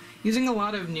looks, using a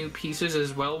lot of new pieces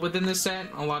as well within the set,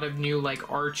 a lot of new like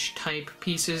arch type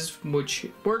pieces, which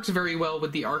works very well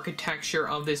with the architecture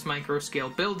of this micro scale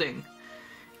building.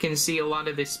 You can see a lot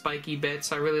of the spiky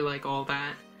bits. I really like all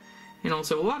that, and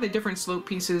also a lot of different slope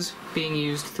pieces being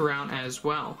used throughout as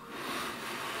well.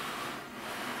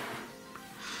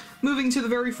 Moving to the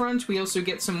very front, we also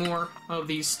get some more of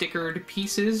these stickered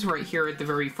pieces right here at the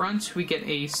very front. We get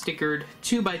a stickered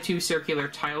 2x2 circular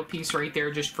tile piece right there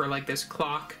just for like this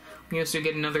clock. We also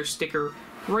get another sticker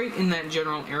right in that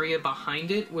general area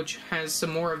behind it, which has some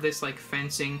more of this like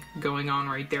fencing going on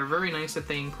right there. Very nice that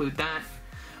they include that.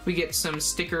 We get some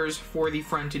stickers for the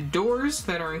front doors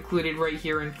that are included right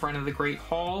here in front of the Great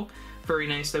Hall. Very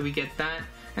nice that we get that.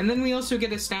 And then we also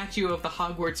get a statue of the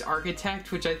Hogwarts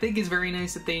architect, which I think is very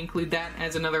nice that they include that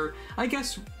as another, I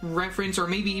guess, reference or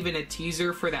maybe even a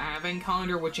teaser for the Advent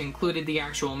calendar, which included the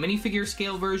actual minifigure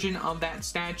scale version of that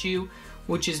statue,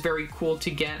 which is very cool to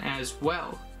get as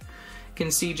well. You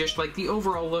can see just like the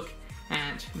overall look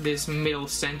at this middle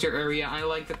center area. I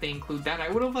like that they include that. I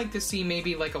would have liked to see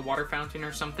maybe like a water fountain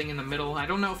or something in the middle. I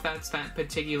don't know if that's that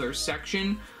particular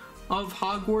section of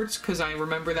Hogwarts, because I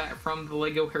remember that from the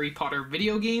LEGO Harry Potter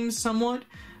video games somewhat,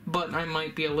 but I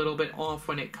might be a little bit off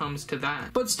when it comes to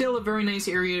that. But still a very nice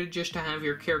area just to have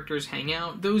your characters hang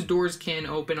out. Those doors can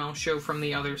open, I'll show from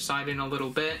the other side in a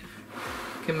little bit.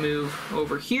 Can move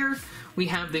over here. We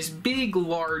have this big,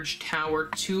 large tower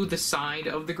to the side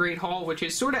of the Great Hall, which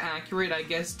is sort of accurate, I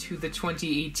guess, to the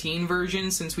 2018 version,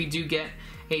 since we do get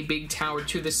a big tower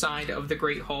to the side of the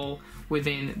Great Hall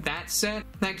within that set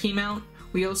that came out.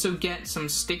 We also get some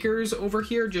stickers over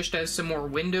here just as some more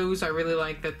windows. I really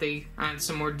like that they add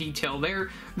some more detail there,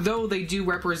 though they do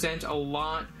represent a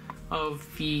lot of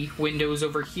the windows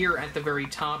over here at the very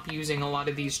top using a lot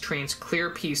of these trans-clear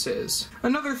pieces.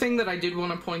 Another thing that I did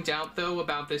want to point out though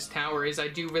about this tower is I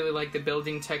do really like the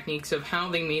building techniques of how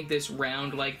they made this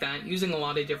round like that, using a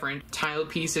lot of different tile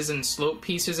pieces and slope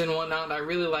pieces and whatnot. I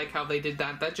really like how they did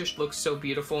that. That just looks so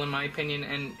beautiful in my opinion,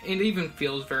 and it even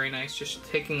feels very nice just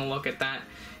taking a look at that.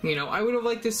 You know, I would have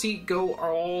liked to see it go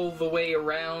all the way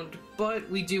around, but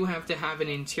we do have to have an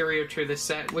interior to the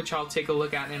set, which I'll take a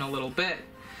look at in a little bit.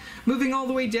 Moving all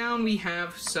the way down, we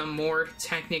have some more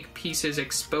Technic pieces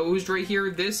exposed right here.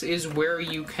 This is where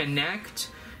you connect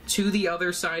to the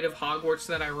other side of Hogwarts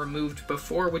that I removed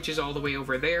before, which is all the way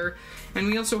over there. And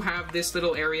we also have this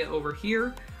little area over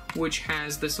here, which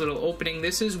has this little opening.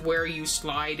 This is where you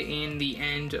slide in the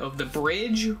end of the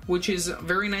bridge, which is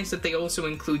very nice that they also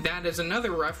include that as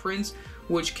another reference,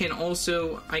 which can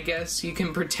also, I guess, you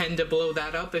can pretend to blow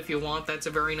that up if you want. That's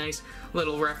a very nice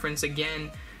little reference again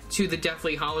to the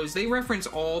Deathly Hallows. They reference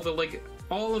all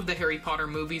of the Harry Potter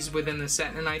movies within the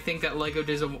set, and I think that LEGO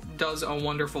does a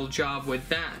wonderful job with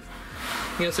that.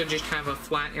 We also just have a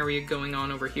flat area going on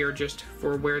over here just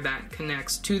for where that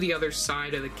connects to the other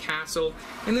side of the castle.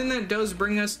 And then that does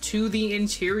bring us to the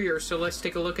interior, so let's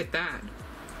take a look at that.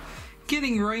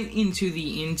 getting right into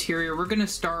the interior, we're going to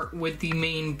start with the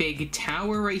main big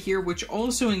tower right here, which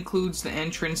also includes the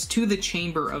entrance to the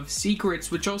Chamber of Secrets,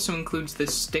 which also includes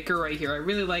this sticker right here. I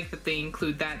really like that they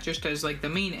include that just as like the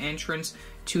main entrance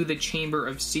to the Chamber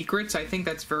of Secrets. I think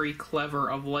that's very clever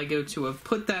of LEGO to have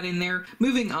put that in there.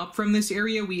 Moving up from this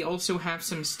area, we also have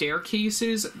some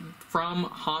staircases from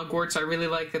Hogwarts. I really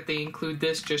like that they include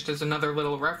this just as another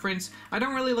little reference. I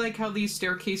don't really like how these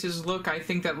staircases look. I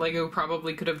think that LEGO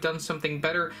probably could have done something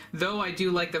better, though I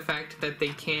do like the fact that they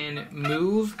can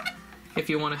move. If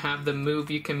you want to have them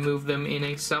move, you can move them in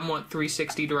a somewhat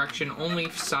 360 direction, only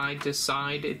side to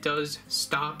side. It does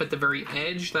stop at the very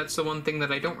edge. That's the one thing that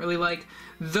I don't really like,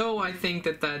 though I think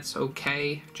that that's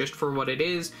okay, just for what it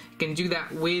is. You can do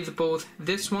that with both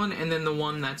this one and then the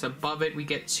one that's above it. We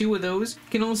get two of those.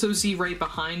 You can also see right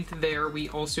behind there, we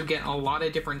also get a lot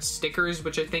of different stickers,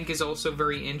 which I think is also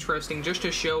very interesting, just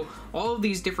to show all of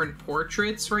these different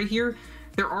portraits right here.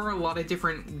 There are a lot of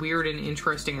different weird and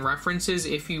interesting references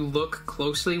if you look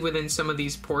closely within some of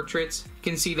these portraits. You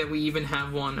can see that we even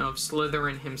have one of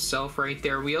Slytherin himself right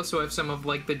there. We also have some of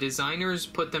like the designers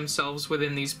put themselves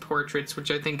within these portraits, which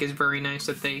I think is very nice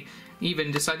that they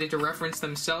even decided to reference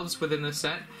themselves within the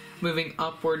set. Moving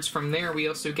upwards from there, we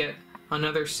also get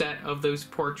another set of those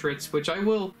portraits, which I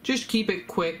will just keep it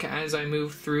quick as I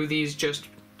move through these, just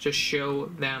show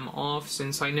them off,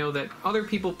 since I know that other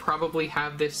people probably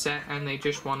have this set and they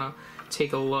just want to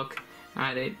take a look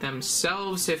at it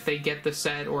themselves if they get the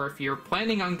set, or if you're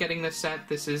planning on getting the set,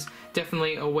 this is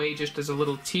definitely a way, just as a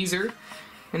little teaser.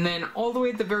 And then all the way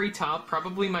at the very top,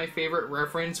 probably my favorite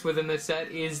reference within the set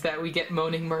is that we get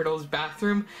Moaning Myrtle's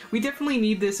bathroom. We definitely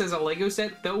need this as a LEGO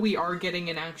set, though we are getting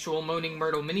an actual Moaning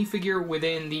Myrtle minifigure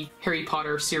within the Harry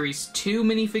Potter Series 2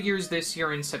 minifigures this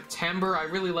year in September. I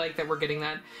really like that we're getting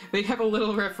that. They have a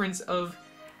little reference of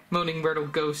Moaning Myrtle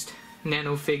Ghost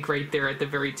Nanofig right there at the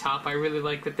very top. I really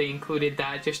like that they included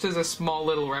that just as a small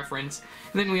little reference.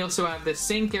 And then we also have the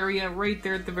sink area right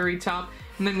there at the very top.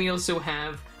 And then we also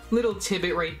have little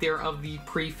tidbit right there of the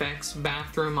prefect's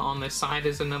bathroom on the side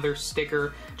as another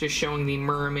sticker, just showing the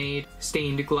mermaid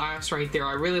stained glass right there.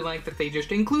 I really like that they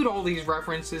just include all these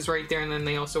references right there, and then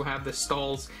they also have the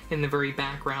stalls in the very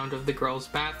background of the girl's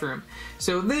bathroom.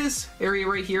 So this area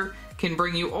right here can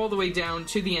bring you all the way down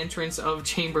to the entrance of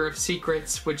Chamber of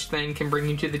Secrets, which then can bring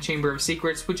you to the Chamber of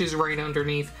Secrets, which is right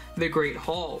underneath the Great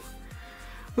Hall.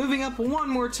 Moving up one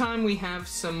more time, we have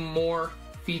some more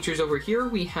features over here.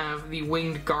 We have the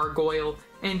winged gargoyle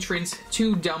entrance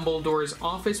to Dumbledore's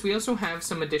office. We also have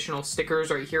some additional stickers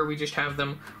right here. We just have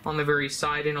them on the very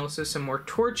side, and also some more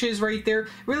torches right there.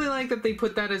 Really like that they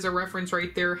put that as a reference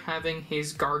right there, having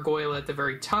his gargoyle at the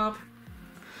very top.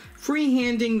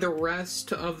 Freehanding the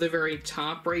rest of the very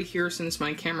top right here, since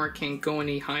my camera can't go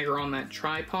any higher on that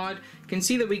tripod. You can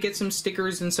see that we get some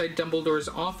stickers inside Dumbledore's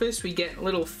office. We get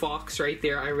little fox right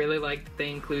there. I really like that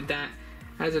they include that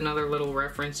as another little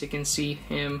reference. You can see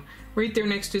him right there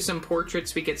next to some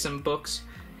portraits. We get some books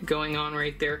going on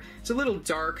right there. It's a little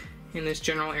dark in this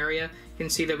general area. You can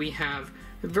see that we have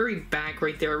the very back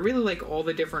right there. I really like all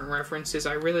the different references.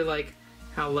 I really like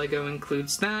how LEGO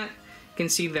includes that. You can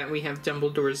see that we have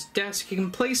Dumbledore's desk. You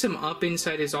can place him up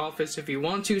inside his office if you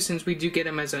want to, since we do get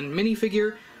him as a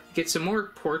minifigure. We get some more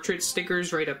portrait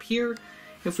stickers right up here.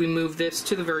 If we move this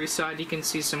to the very side, you can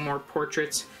see some more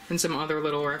portraits and some other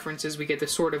little references. We get the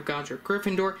Sword of Godric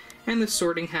Gryffindor and the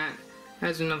Sorting Hat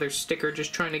as another sticker,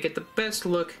 just trying to get the best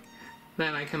look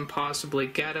that I can possibly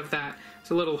get of that. It's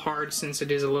a little hard since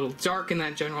it is a little dark in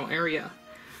that general area.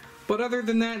 But other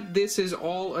than that, this is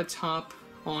all atop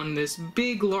on this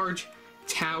big, large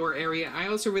tower area. I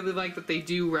also really like that they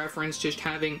do reference just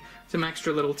having some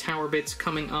extra little tower bits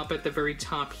coming up at the very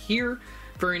top here.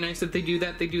 Very nice that they do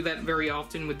that. They do that very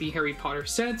often with the Harry Potter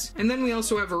sets. And then we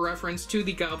also have a reference to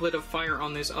the Goblet of Fire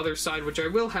on this other side, which I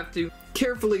will have to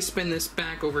carefully spin this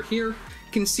back over here. You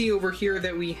can see over here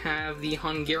that we have the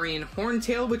Hungarian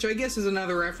Horntail, which I guess is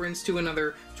another reference to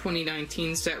another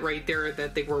 2019 set right there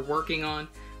that they were working on.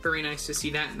 Very nice to see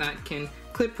that. That can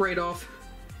clip right off.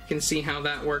 You can see how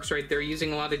that works right there,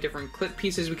 using a lot of different clip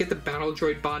pieces. We get the battle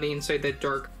droid body inside that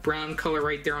dark brown color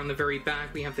right there on the very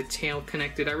back. We have the tail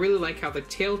connected. I really like how the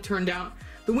tail turned out.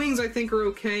 The wings I think are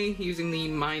okay, using the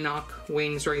Minok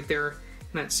wings right there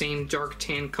in that same dark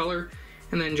tan color.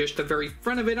 And then just the very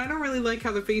front of it, I don't really like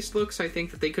how the face looks. I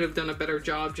think that they could have done a better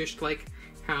job, just like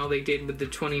how they did with the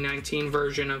 2019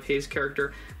 version of his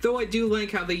character. Though I do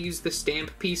like how they use the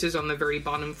stamp pieces on the very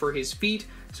bottom for his feet,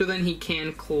 so then he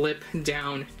can clip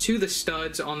down to the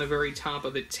studs on the very top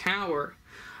of the tower.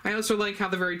 I also like how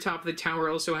the very top of the tower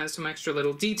also has some extra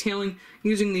little detailing,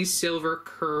 using these silver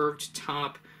curved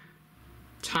top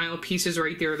tile pieces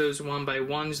right there, those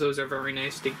 1x1s, those are very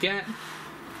nice to get.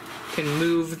 Can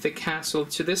move the castle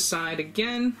to this side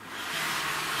again.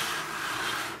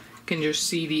 Can just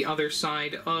see the other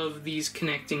side of these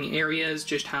connecting areas,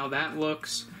 just how that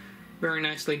looks. Very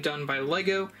nicely done by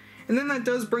LEGO. And then that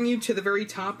does bring you to the very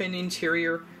top and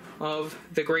interior of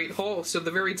the Great Hall. So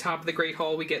the very top of the Great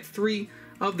Hall, we get 3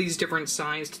 of these different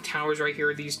sized towers right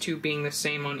here, these 2 being the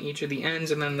same on each of the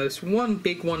ends, and then this one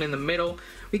big one in the middle.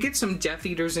 We get some Death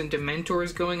Eaters and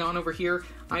Dementors going on over here.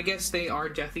 I guess they are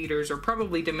Death Eaters, or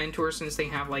probably Dementors, since they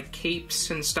have like capes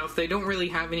and stuff. They don't really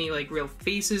have any like real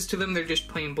faces to them, they're just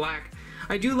plain black.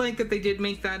 I do like that they did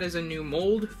make that as a new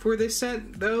mold for this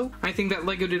set, though. I think that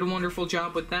LEGO did a wonderful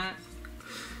job with that.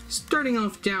 Starting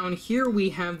off down here, we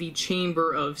have the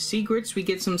Chamber of Secrets. We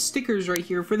get some stickers right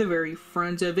here for the very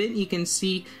front of it. You can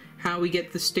see how we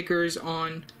get the stickers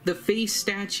on the face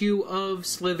statue of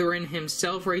Slytherin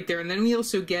himself right there. And then we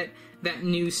also get that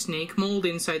new snake mold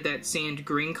inside that sand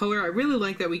green color. I really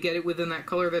like that we get it within that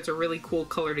color. That's a really cool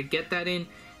color to get that in.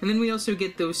 And then we also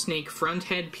get those snake front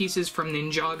head pieces from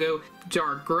Ninjago,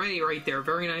 dark gray right there.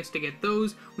 Very nice to get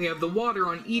those. We have the water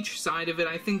on each side of it.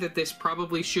 I think that this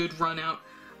probably should run out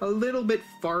a little bit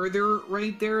farther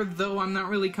right there, though I'm not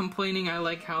really complaining. I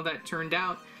like how that turned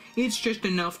out. It's just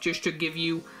enough just to give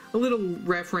you a little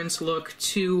reference look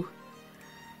to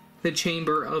the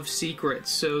Chamber of Secrets.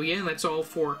 So yeah, that's all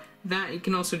for that. You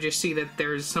can also just see that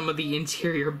there's some of the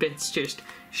interior bits just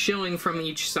showing from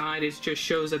each side. It just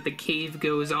shows that the cave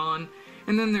goes on,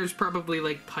 and then there's probably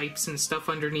like pipes and stuff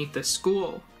underneath the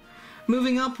school.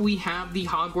 Moving up, we have the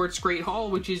Hogwarts Great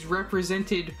Hall, which is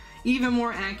represented even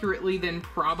more accurately than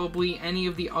probably any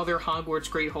of the other Hogwarts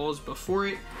Great Halls before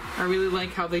it. I really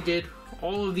like how they did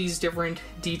all of these different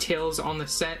details on the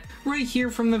set. Right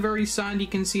here from the very side, you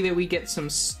can see that we get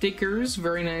some stickers.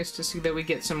 Very nice to see that we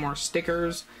get some more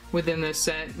stickers within the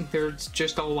set. There's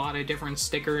just a lot of different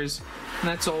stickers. And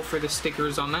that's all for the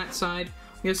stickers on that side.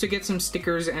 We also get some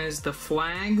stickers as the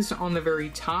flags on the very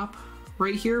top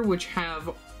right here, which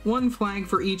have one flag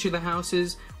for each of the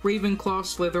houses: Ravenclaw,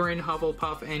 Slytherin,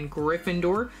 Hufflepuff, and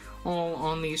Gryffindor, all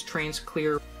on these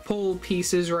transclear pole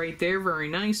pieces right there. Very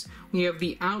nice. We have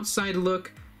the outside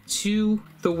look to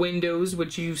the windows,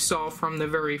 which you saw from the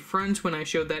very front when I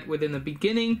showed that within the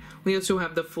beginning. We also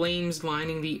have the flames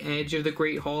lining the edge of the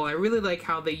Great Hall. I really like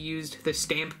how they used the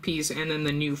stamp piece and then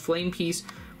the new flame piece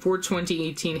for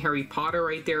 2018 Harry Potter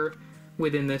right there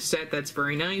within the set. That's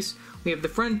very nice. We have the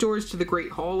front doors to the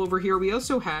Great Hall over here. We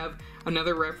also have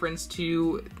another reference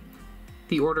to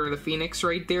the Order of the Phoenix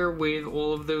right there, with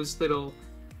all of those little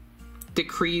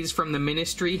decrees from the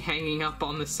Ministry hanging up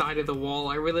on the side of the wall.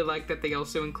 I really like that they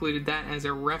also included that as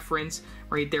a reference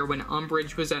right there when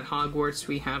Umbridge was at Hogwarts.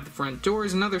 We have the front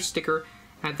doors, another sticker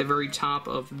at the very top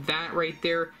of that right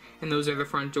there, and those are the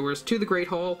front doors to the Great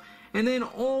Hall. And then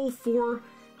all 4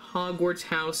 Hogwarts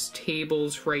house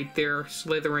tables right there: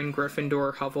 Slytherin,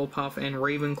 Gryffindor, Hufflepuff, and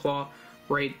Ravenclaw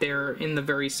right there in the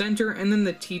very center, and then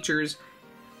the teachers'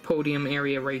 podium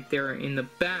area right there in the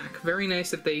back. Very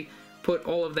nice that they put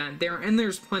all of that there, and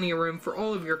there's plenty of room for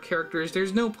all of your characters.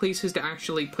 There's no places to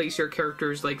actually place your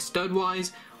characters like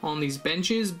stud-wise on these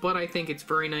benches, but I think it's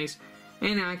very nice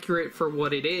and accurate for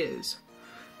what it is.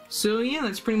 So yeah,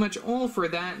 that's pretty much all for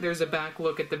that. There's a back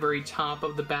look at the very top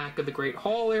of the back of the Great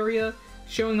Hall area,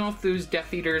 showing off those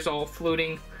Death Eaters all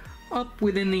floating up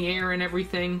within the air and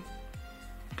everything.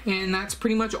 And that's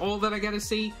pretty much all that I gotta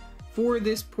say for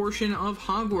this portion of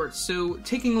Hogwarts. So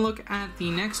taking a look at the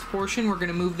next portion, we're going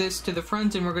to move this to the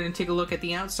front and we're going to take a look at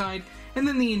the outside and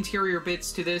then the interior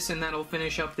bits to this, and that'll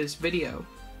finish up this video.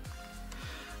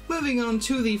 Moving on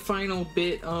to the final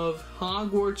bit of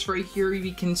Hogwarts right here,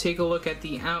 we can take a look at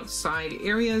the outside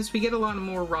areas. We get a lot of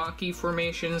more rocky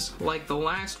formations like the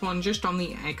last one just on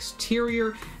the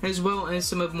exterior, as well as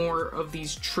some of more of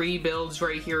these tree builds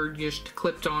right here just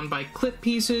clipped on by clip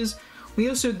pieces. We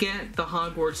also get the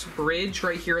Hogwarts Bridge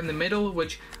right here in the middle,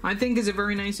 which I think is a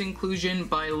very nice inclusion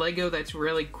by LEGO. That's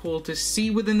really cool to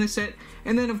see within the set.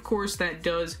 And then of course that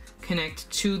does connect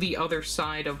to the other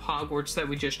side of Hogwarts that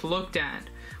we just looked at,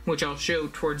 which I'll show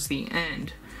towards the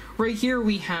end. Right here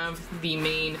we have the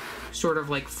main sort of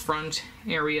like front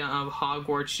area of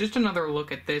Hogwarts. Just another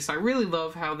look at this. I really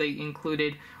love how they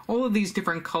included all of these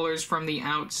different colors from the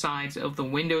outsides of the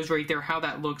windows right there. How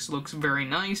that looks very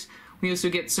nice. We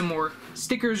also get some more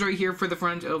stickers right here for the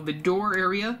front of the door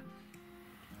area,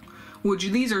 which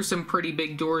these are some pretty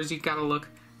big doors. You've got to look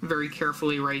very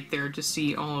carefully right there to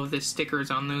see all of the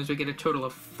stickers on those. We get a total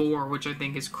of 4, which I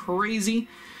think is crazy.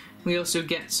 We also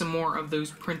get some more of those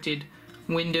printed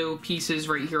window pieces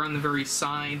right here on the very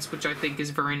sides, which I think is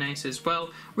very nice as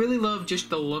well. Really love just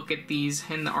the look at these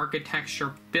and the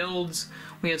architecture builds.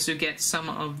 We also get some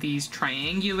of these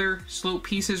triangular slope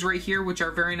pieces right here, which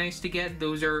are very nice to get.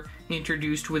 Those are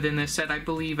introduced within the set, I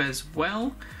believe, as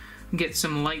well. Get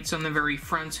some lights on the very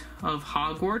front of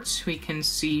Hogwarts. We can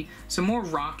see some more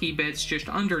rocky bits just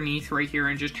underneath right here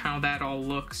and just how that all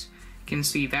looks. You can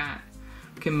see that.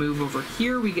 We can move over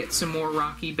here. We get some more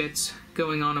rocky bits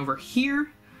going on over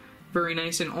here. Very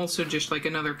nice, and also just like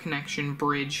another connection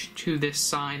bridge to this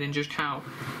side and just how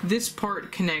this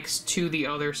part connects to the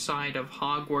other side of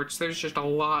Hogwarts. There's just a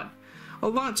lot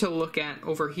to look at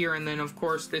over here, and then of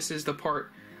course this is the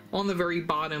part on the very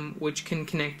bottom which can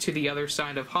connect to the other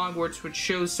side of Hogwarts, which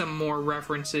shows some more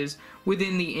references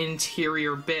within the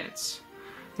interior bits.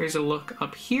 There's a look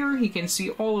up here. You can see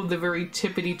all of the very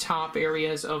tippity top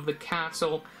areas of the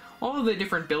castle, all of the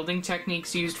different building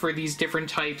techniques used for these different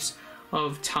types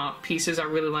of top pieces. I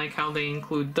really like how they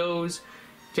include those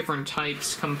different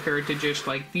types compared to just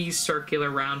like these circular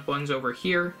round ones over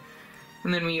here.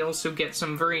 And then we also get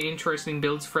some very interesting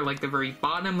builds for like the very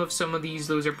bottom of some of these.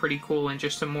 Those are pretty cool, and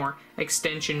just some more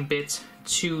extension bits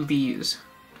to these.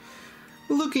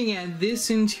 Looking at this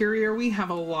interior, we have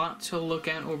a lot to look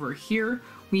at over here.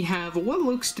 We have what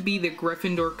looks to be the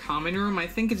Gryffindor common room. I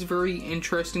think it's very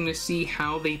interesting to see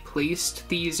how they placed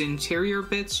these interior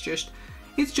bits.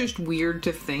 It's just weird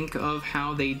to think of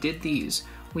how they did these.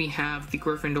 We have the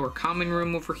Gryffindor common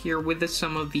room over here with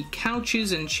some of the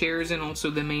couches and chairs, and also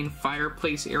the main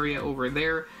fireplace area over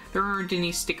there. There aren't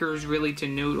any stickers really to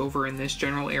note over in this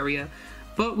general area,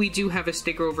 but we do have a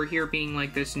sticker over here being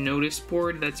like this notice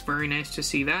board. That's very nice to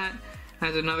see that.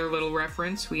 As another little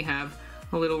reference, we have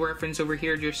a little reference over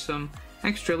here, just some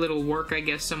extra little work. I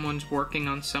guess someone's working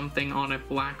on something on a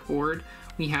blackboard.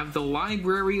 We have the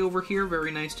library over here.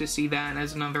 Very nice to see that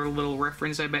as another little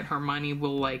reference. I bet Hermione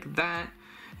will like that.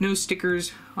 No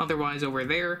stickers otherwise over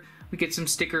there. We get some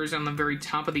stickers on the very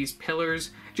top of these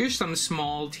pillars. Just some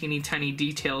small teeny tiny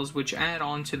details which add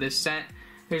on to this set.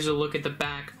 There's a look at the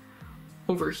back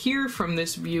over here. From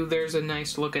this view, there's a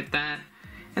nice look at that.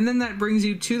 And then that brings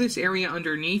you to this area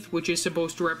underneath, which is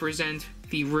supposed to represent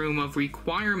the Room of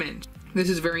Requirement. This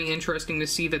is very interesting to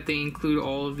see that they include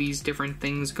all of these different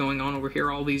things going on over here,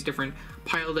 all these different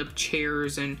piled up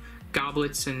chairs and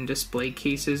goblets and display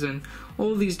cases and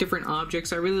all of these different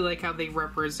objects. I really like how they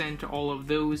represent all of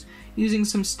those. Using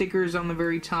some stickers on the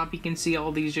very top, you can see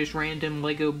all these just random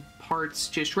Lego parts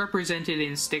just represented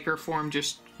in sticker form,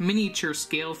 just miniature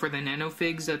scale for the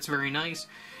Nanofigs. That's very nice.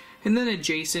 And then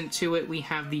adjacent to it, we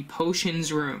have the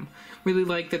potions room. Really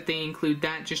like that they include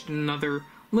that, just another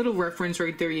little reference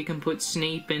right there. You can put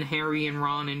Snape and Harry and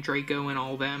Ron and Draco and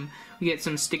all them. We get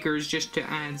some stickers just to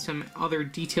add some other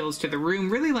details to the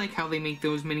room. Really like how they make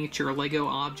those miniature Lego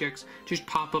objects just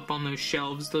pop up on those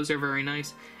shelves. Those are very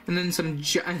nice. And then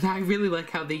and I really like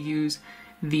how they use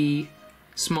the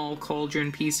small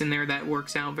cauldron piece in there. That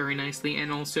works out very nicely.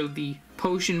 And also the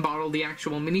potion bottle, the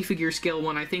actual minifigure scale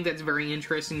one. I think that's very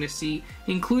interesting to see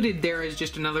included there as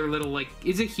just another little, like,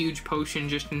 it's a huge potion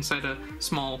just inside a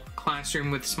small classroom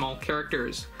with small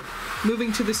characters.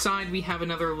 Moving to the side, we have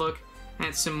another look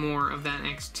at some more of that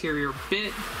exterior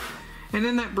bit. And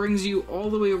then that brings you all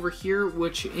the way over here,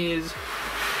 which is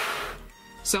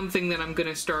something that I'm going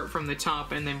to start from the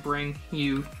top and then bring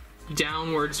you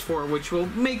downwards for, which will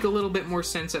make a little bit more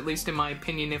sense, at least in my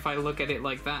opinion, if I look at it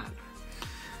like that.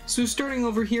 So starting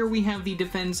over here, we have the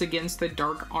Defense Against the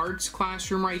Dark Arts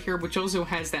classroom right here, which also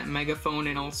has that megaphone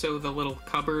and also the little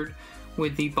cupboard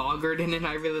with the boggart in it.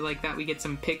 I really like that. We get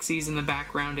some pixies in the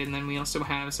background, and then we also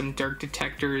have some dark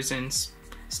detectors and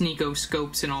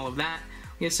sneakoscopes and all of that.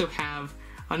 We also have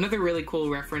another really cool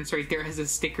reference right there as a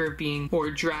sticker being, or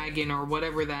dragon, or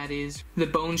whatever that is. The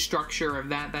bone structure of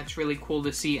that, that's really cool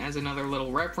to see as another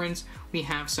little reference. We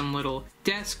have some little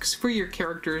desks for your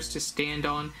characters to stand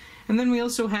on. And then we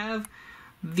also have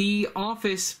the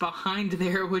office behind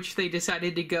there, which they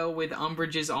decided to go with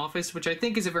Umbridge's office, which I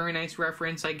think is a very nice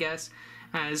reference, I guess,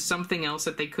 as something else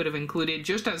that they could have included,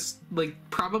 just as, like,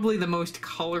 probably the most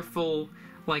colorful,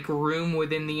 like, room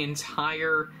within the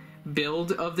entire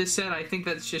build of this set. I think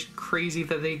that's just crazy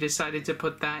that they decided to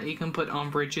put that. You can put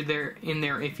Umbridge in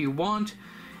there if you want.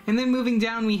 And then moving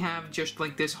down, we have just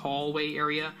like this hallway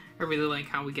area. I really like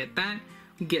how we get that.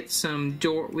 We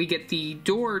get the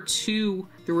door to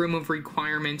the Room of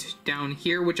Requirement down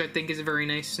here, which I think is very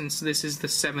nice since this is the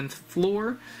 7th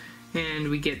floor. And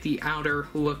we get the outer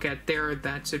look at there.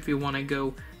 That's if you want to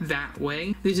go that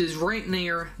way. This is right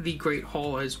near the Great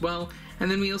Hall as well.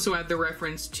 And then we also have the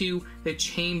reference to the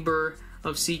Chamber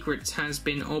of secrets has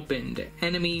been opened.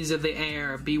 Enemies of the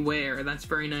air, beware. That's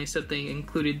very nice that they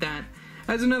included that.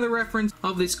 As another reference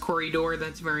of this corridor,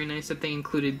 that's very nice that they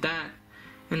included that.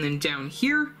 And then down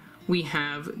here, we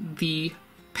have the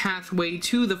pathway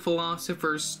to the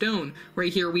Philosopher's Stone.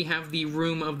 Right here we have the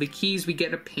Room of the Keys. We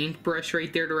get a paintbrush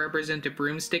right there to represent a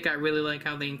broomstick. I really like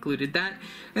how they included that.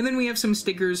 And then we have some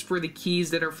stickers for the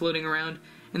keys that are floating around.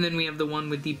 And then we have the one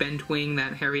with the bent wing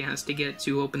that Harry has to get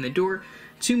to open the door.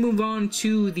 To move on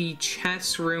to the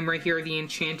chess room right here, the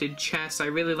enchanted chess. I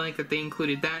really like that they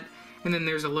included that. And then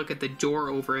there's a look at the door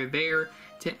over there.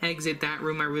 To exit that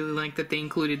room, I really like that they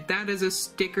included that as a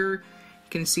sticker. You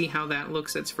can see how that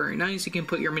looks. That's very nice. You can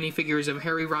put your minifigures of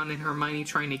Harry, Ron, and Hermione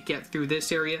trying to get through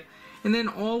this area. And then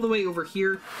all the way over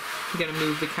here, you gotta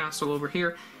move the castle over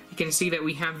here. You can see that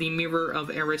we have the Mirror of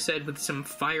Erised with some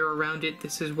fire around it.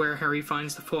 This is where Harry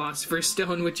finds the Philosopher's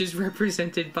Stone, which is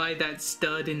represented by that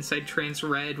stud inside Trance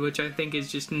Red, which I think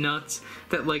is just nuts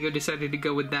that LEGO decided to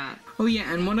go with that. Oh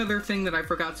yeah, and one other thing that I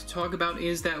forgot to talk about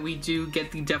is that we do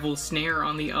get the Devil's Snare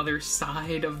on the other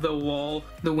side of the wall,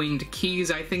 the winged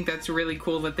keys. I think that's really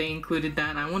cool that they included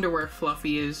that. I wonder where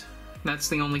Fluffy is. That's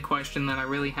the only question that I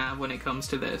really have when it comes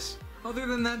to this. Other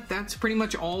than that, that's pretty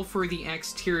much all for the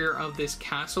exterior of this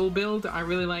castle build. I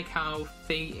really like how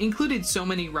they included so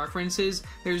many references.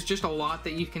 There's just a lot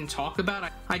that you can talk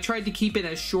about. I tried to keep it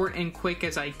as short and quick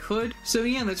as I could. So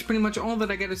yeah, that's pretty much all that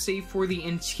I gotta say for the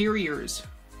interiors.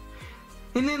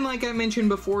 And then, like I mentioned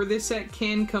before, this set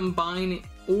can combine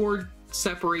or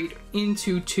separate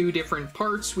into two different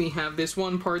parts. We have this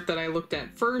one part that I looked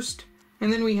at first,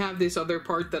 and then we have this other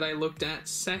part that I looked at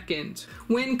second.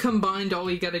 When combined, all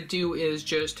you gotta do is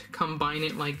just combine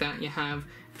it like that. You have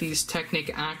these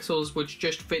Technic axles, which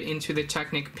just fit into the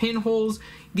Technic pinholes.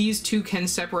 These two can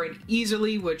separate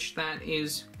easily, which that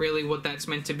is really what that's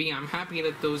meant to be. I'm happy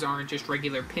that those aren't just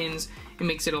regular pins. It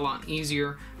makes it a lot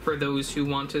easier for those who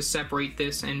want to separate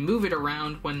this and move it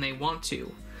around when they want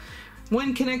to.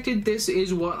 When connected, this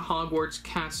is what Hogwarts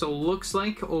Castle looks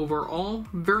like overall.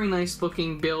 Very nice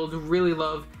looking build, really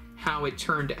love how it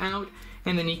turned out.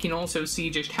 And then you can also see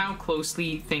just how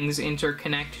closely things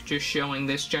interconnect, just showing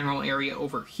this general area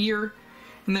over here.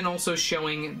 And then also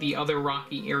showing the other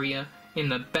rocky area in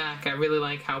the back. I really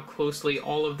like how closely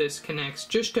all of this connects,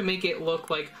 just to make it look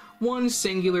like one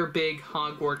singular big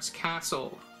Hogwarts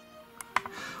Castle.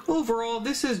 Overall,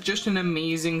 this is just an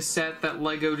amazing set that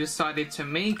LEGO decided to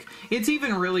make. It's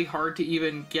even really hard to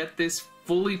even get this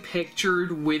fully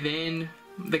pictured within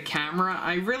the camera.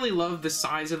 I really love the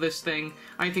size of this thing.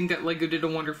 I think that LEGO did a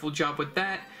wonderful job with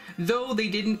that. Though they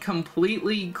didn't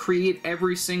completely create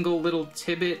every single little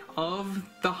tidbit of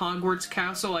the Hogwarts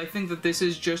Castle, I think that this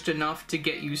is just enough to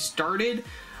get you started.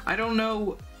 I don't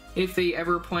know if they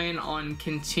ever plan on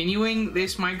continuing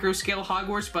this micro-scale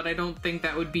Hogwarts, but I don't think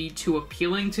that would be too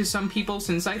appealing to some people,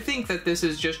 since I think that this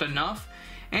is just enough.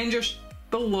 And just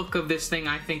the look of this thing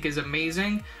I think is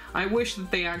amazing. I wish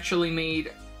that they actually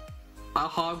made a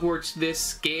Hogwarts this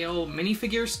scale,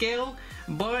 minifigure scale,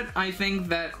 but I think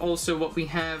that also what we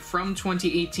have from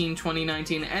 2018,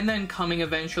 2019, and then coming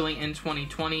eventually in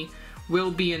 2020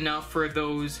 will be enough for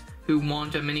those who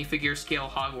want a minifigure scale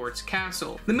Hogwarts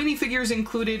Castle. The minifigures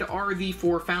included are the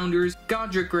four founders: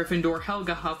 Godric Gryffindor,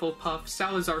 Helga Hufflepuff,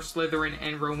 Salazar Slytherin,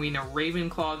 and Rowena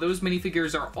Ravenclaw. Those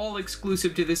minifigures are all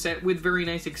exclusive to the set, with very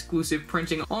nice exclusive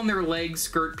printing on their legs,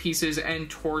 skirt pieces, and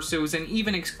torsos, and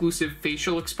even exclusive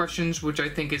facial expressions, which I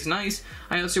think is nice.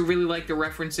 I also really like the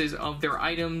references of their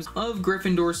items, of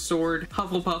Gryffindor's sword,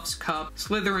 Hufflepuff's cup,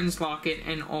 Slytherin's locket,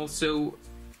 and also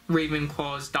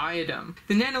Ravenclaw's diadem.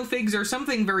 The nanofigs are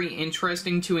something very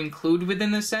interesting to include within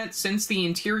the set, since the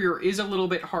interior is a little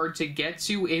bit hard to get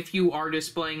to if you are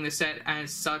displaying the set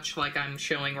as such, like I'm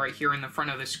showing right here in the front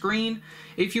of the screen.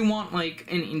 If you want like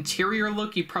an interior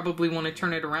look, you probably want to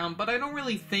turn it around, but I don't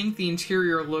really think the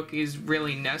interior look is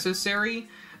really necessary.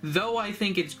 Though I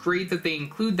think it's great that they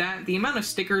include that. The amount of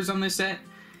stickers on this set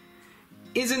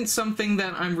isn't something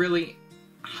that I'm really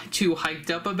too hyped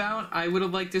up about. I would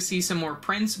have liked to see some more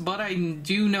prints, but I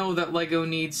do know that LEGO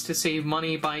needs to save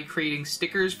money by creating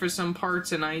stickers for some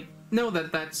parts, and I know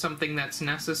that that's something that's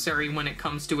necessary when it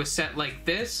comes to a set like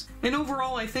this. And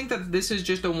overall, I think that this is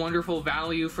just a wonderful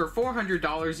value. For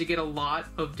 $400, you get a lot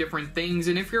of different things,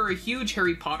 and if you're a huge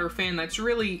Harry Potter fan, that's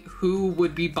really who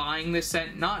would be buying this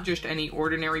set, not just any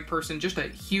ordinary person, just a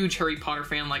huge Harry Potter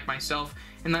fan like myself.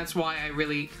 And that's why I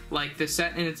really like this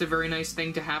set, and it's a very nice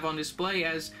thing to have on display,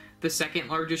 as the second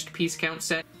largest piece count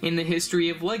set in the history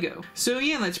of LEGO. So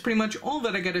yeah, that's pretty much all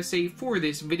that I gotta say for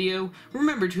this video.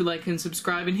 Remember to like and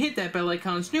subscribe and hit that bell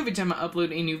icon so every time I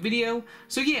upload a new video.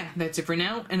 So yeah, that's it for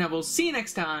now, and I will see you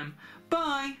next time.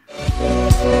 Bye!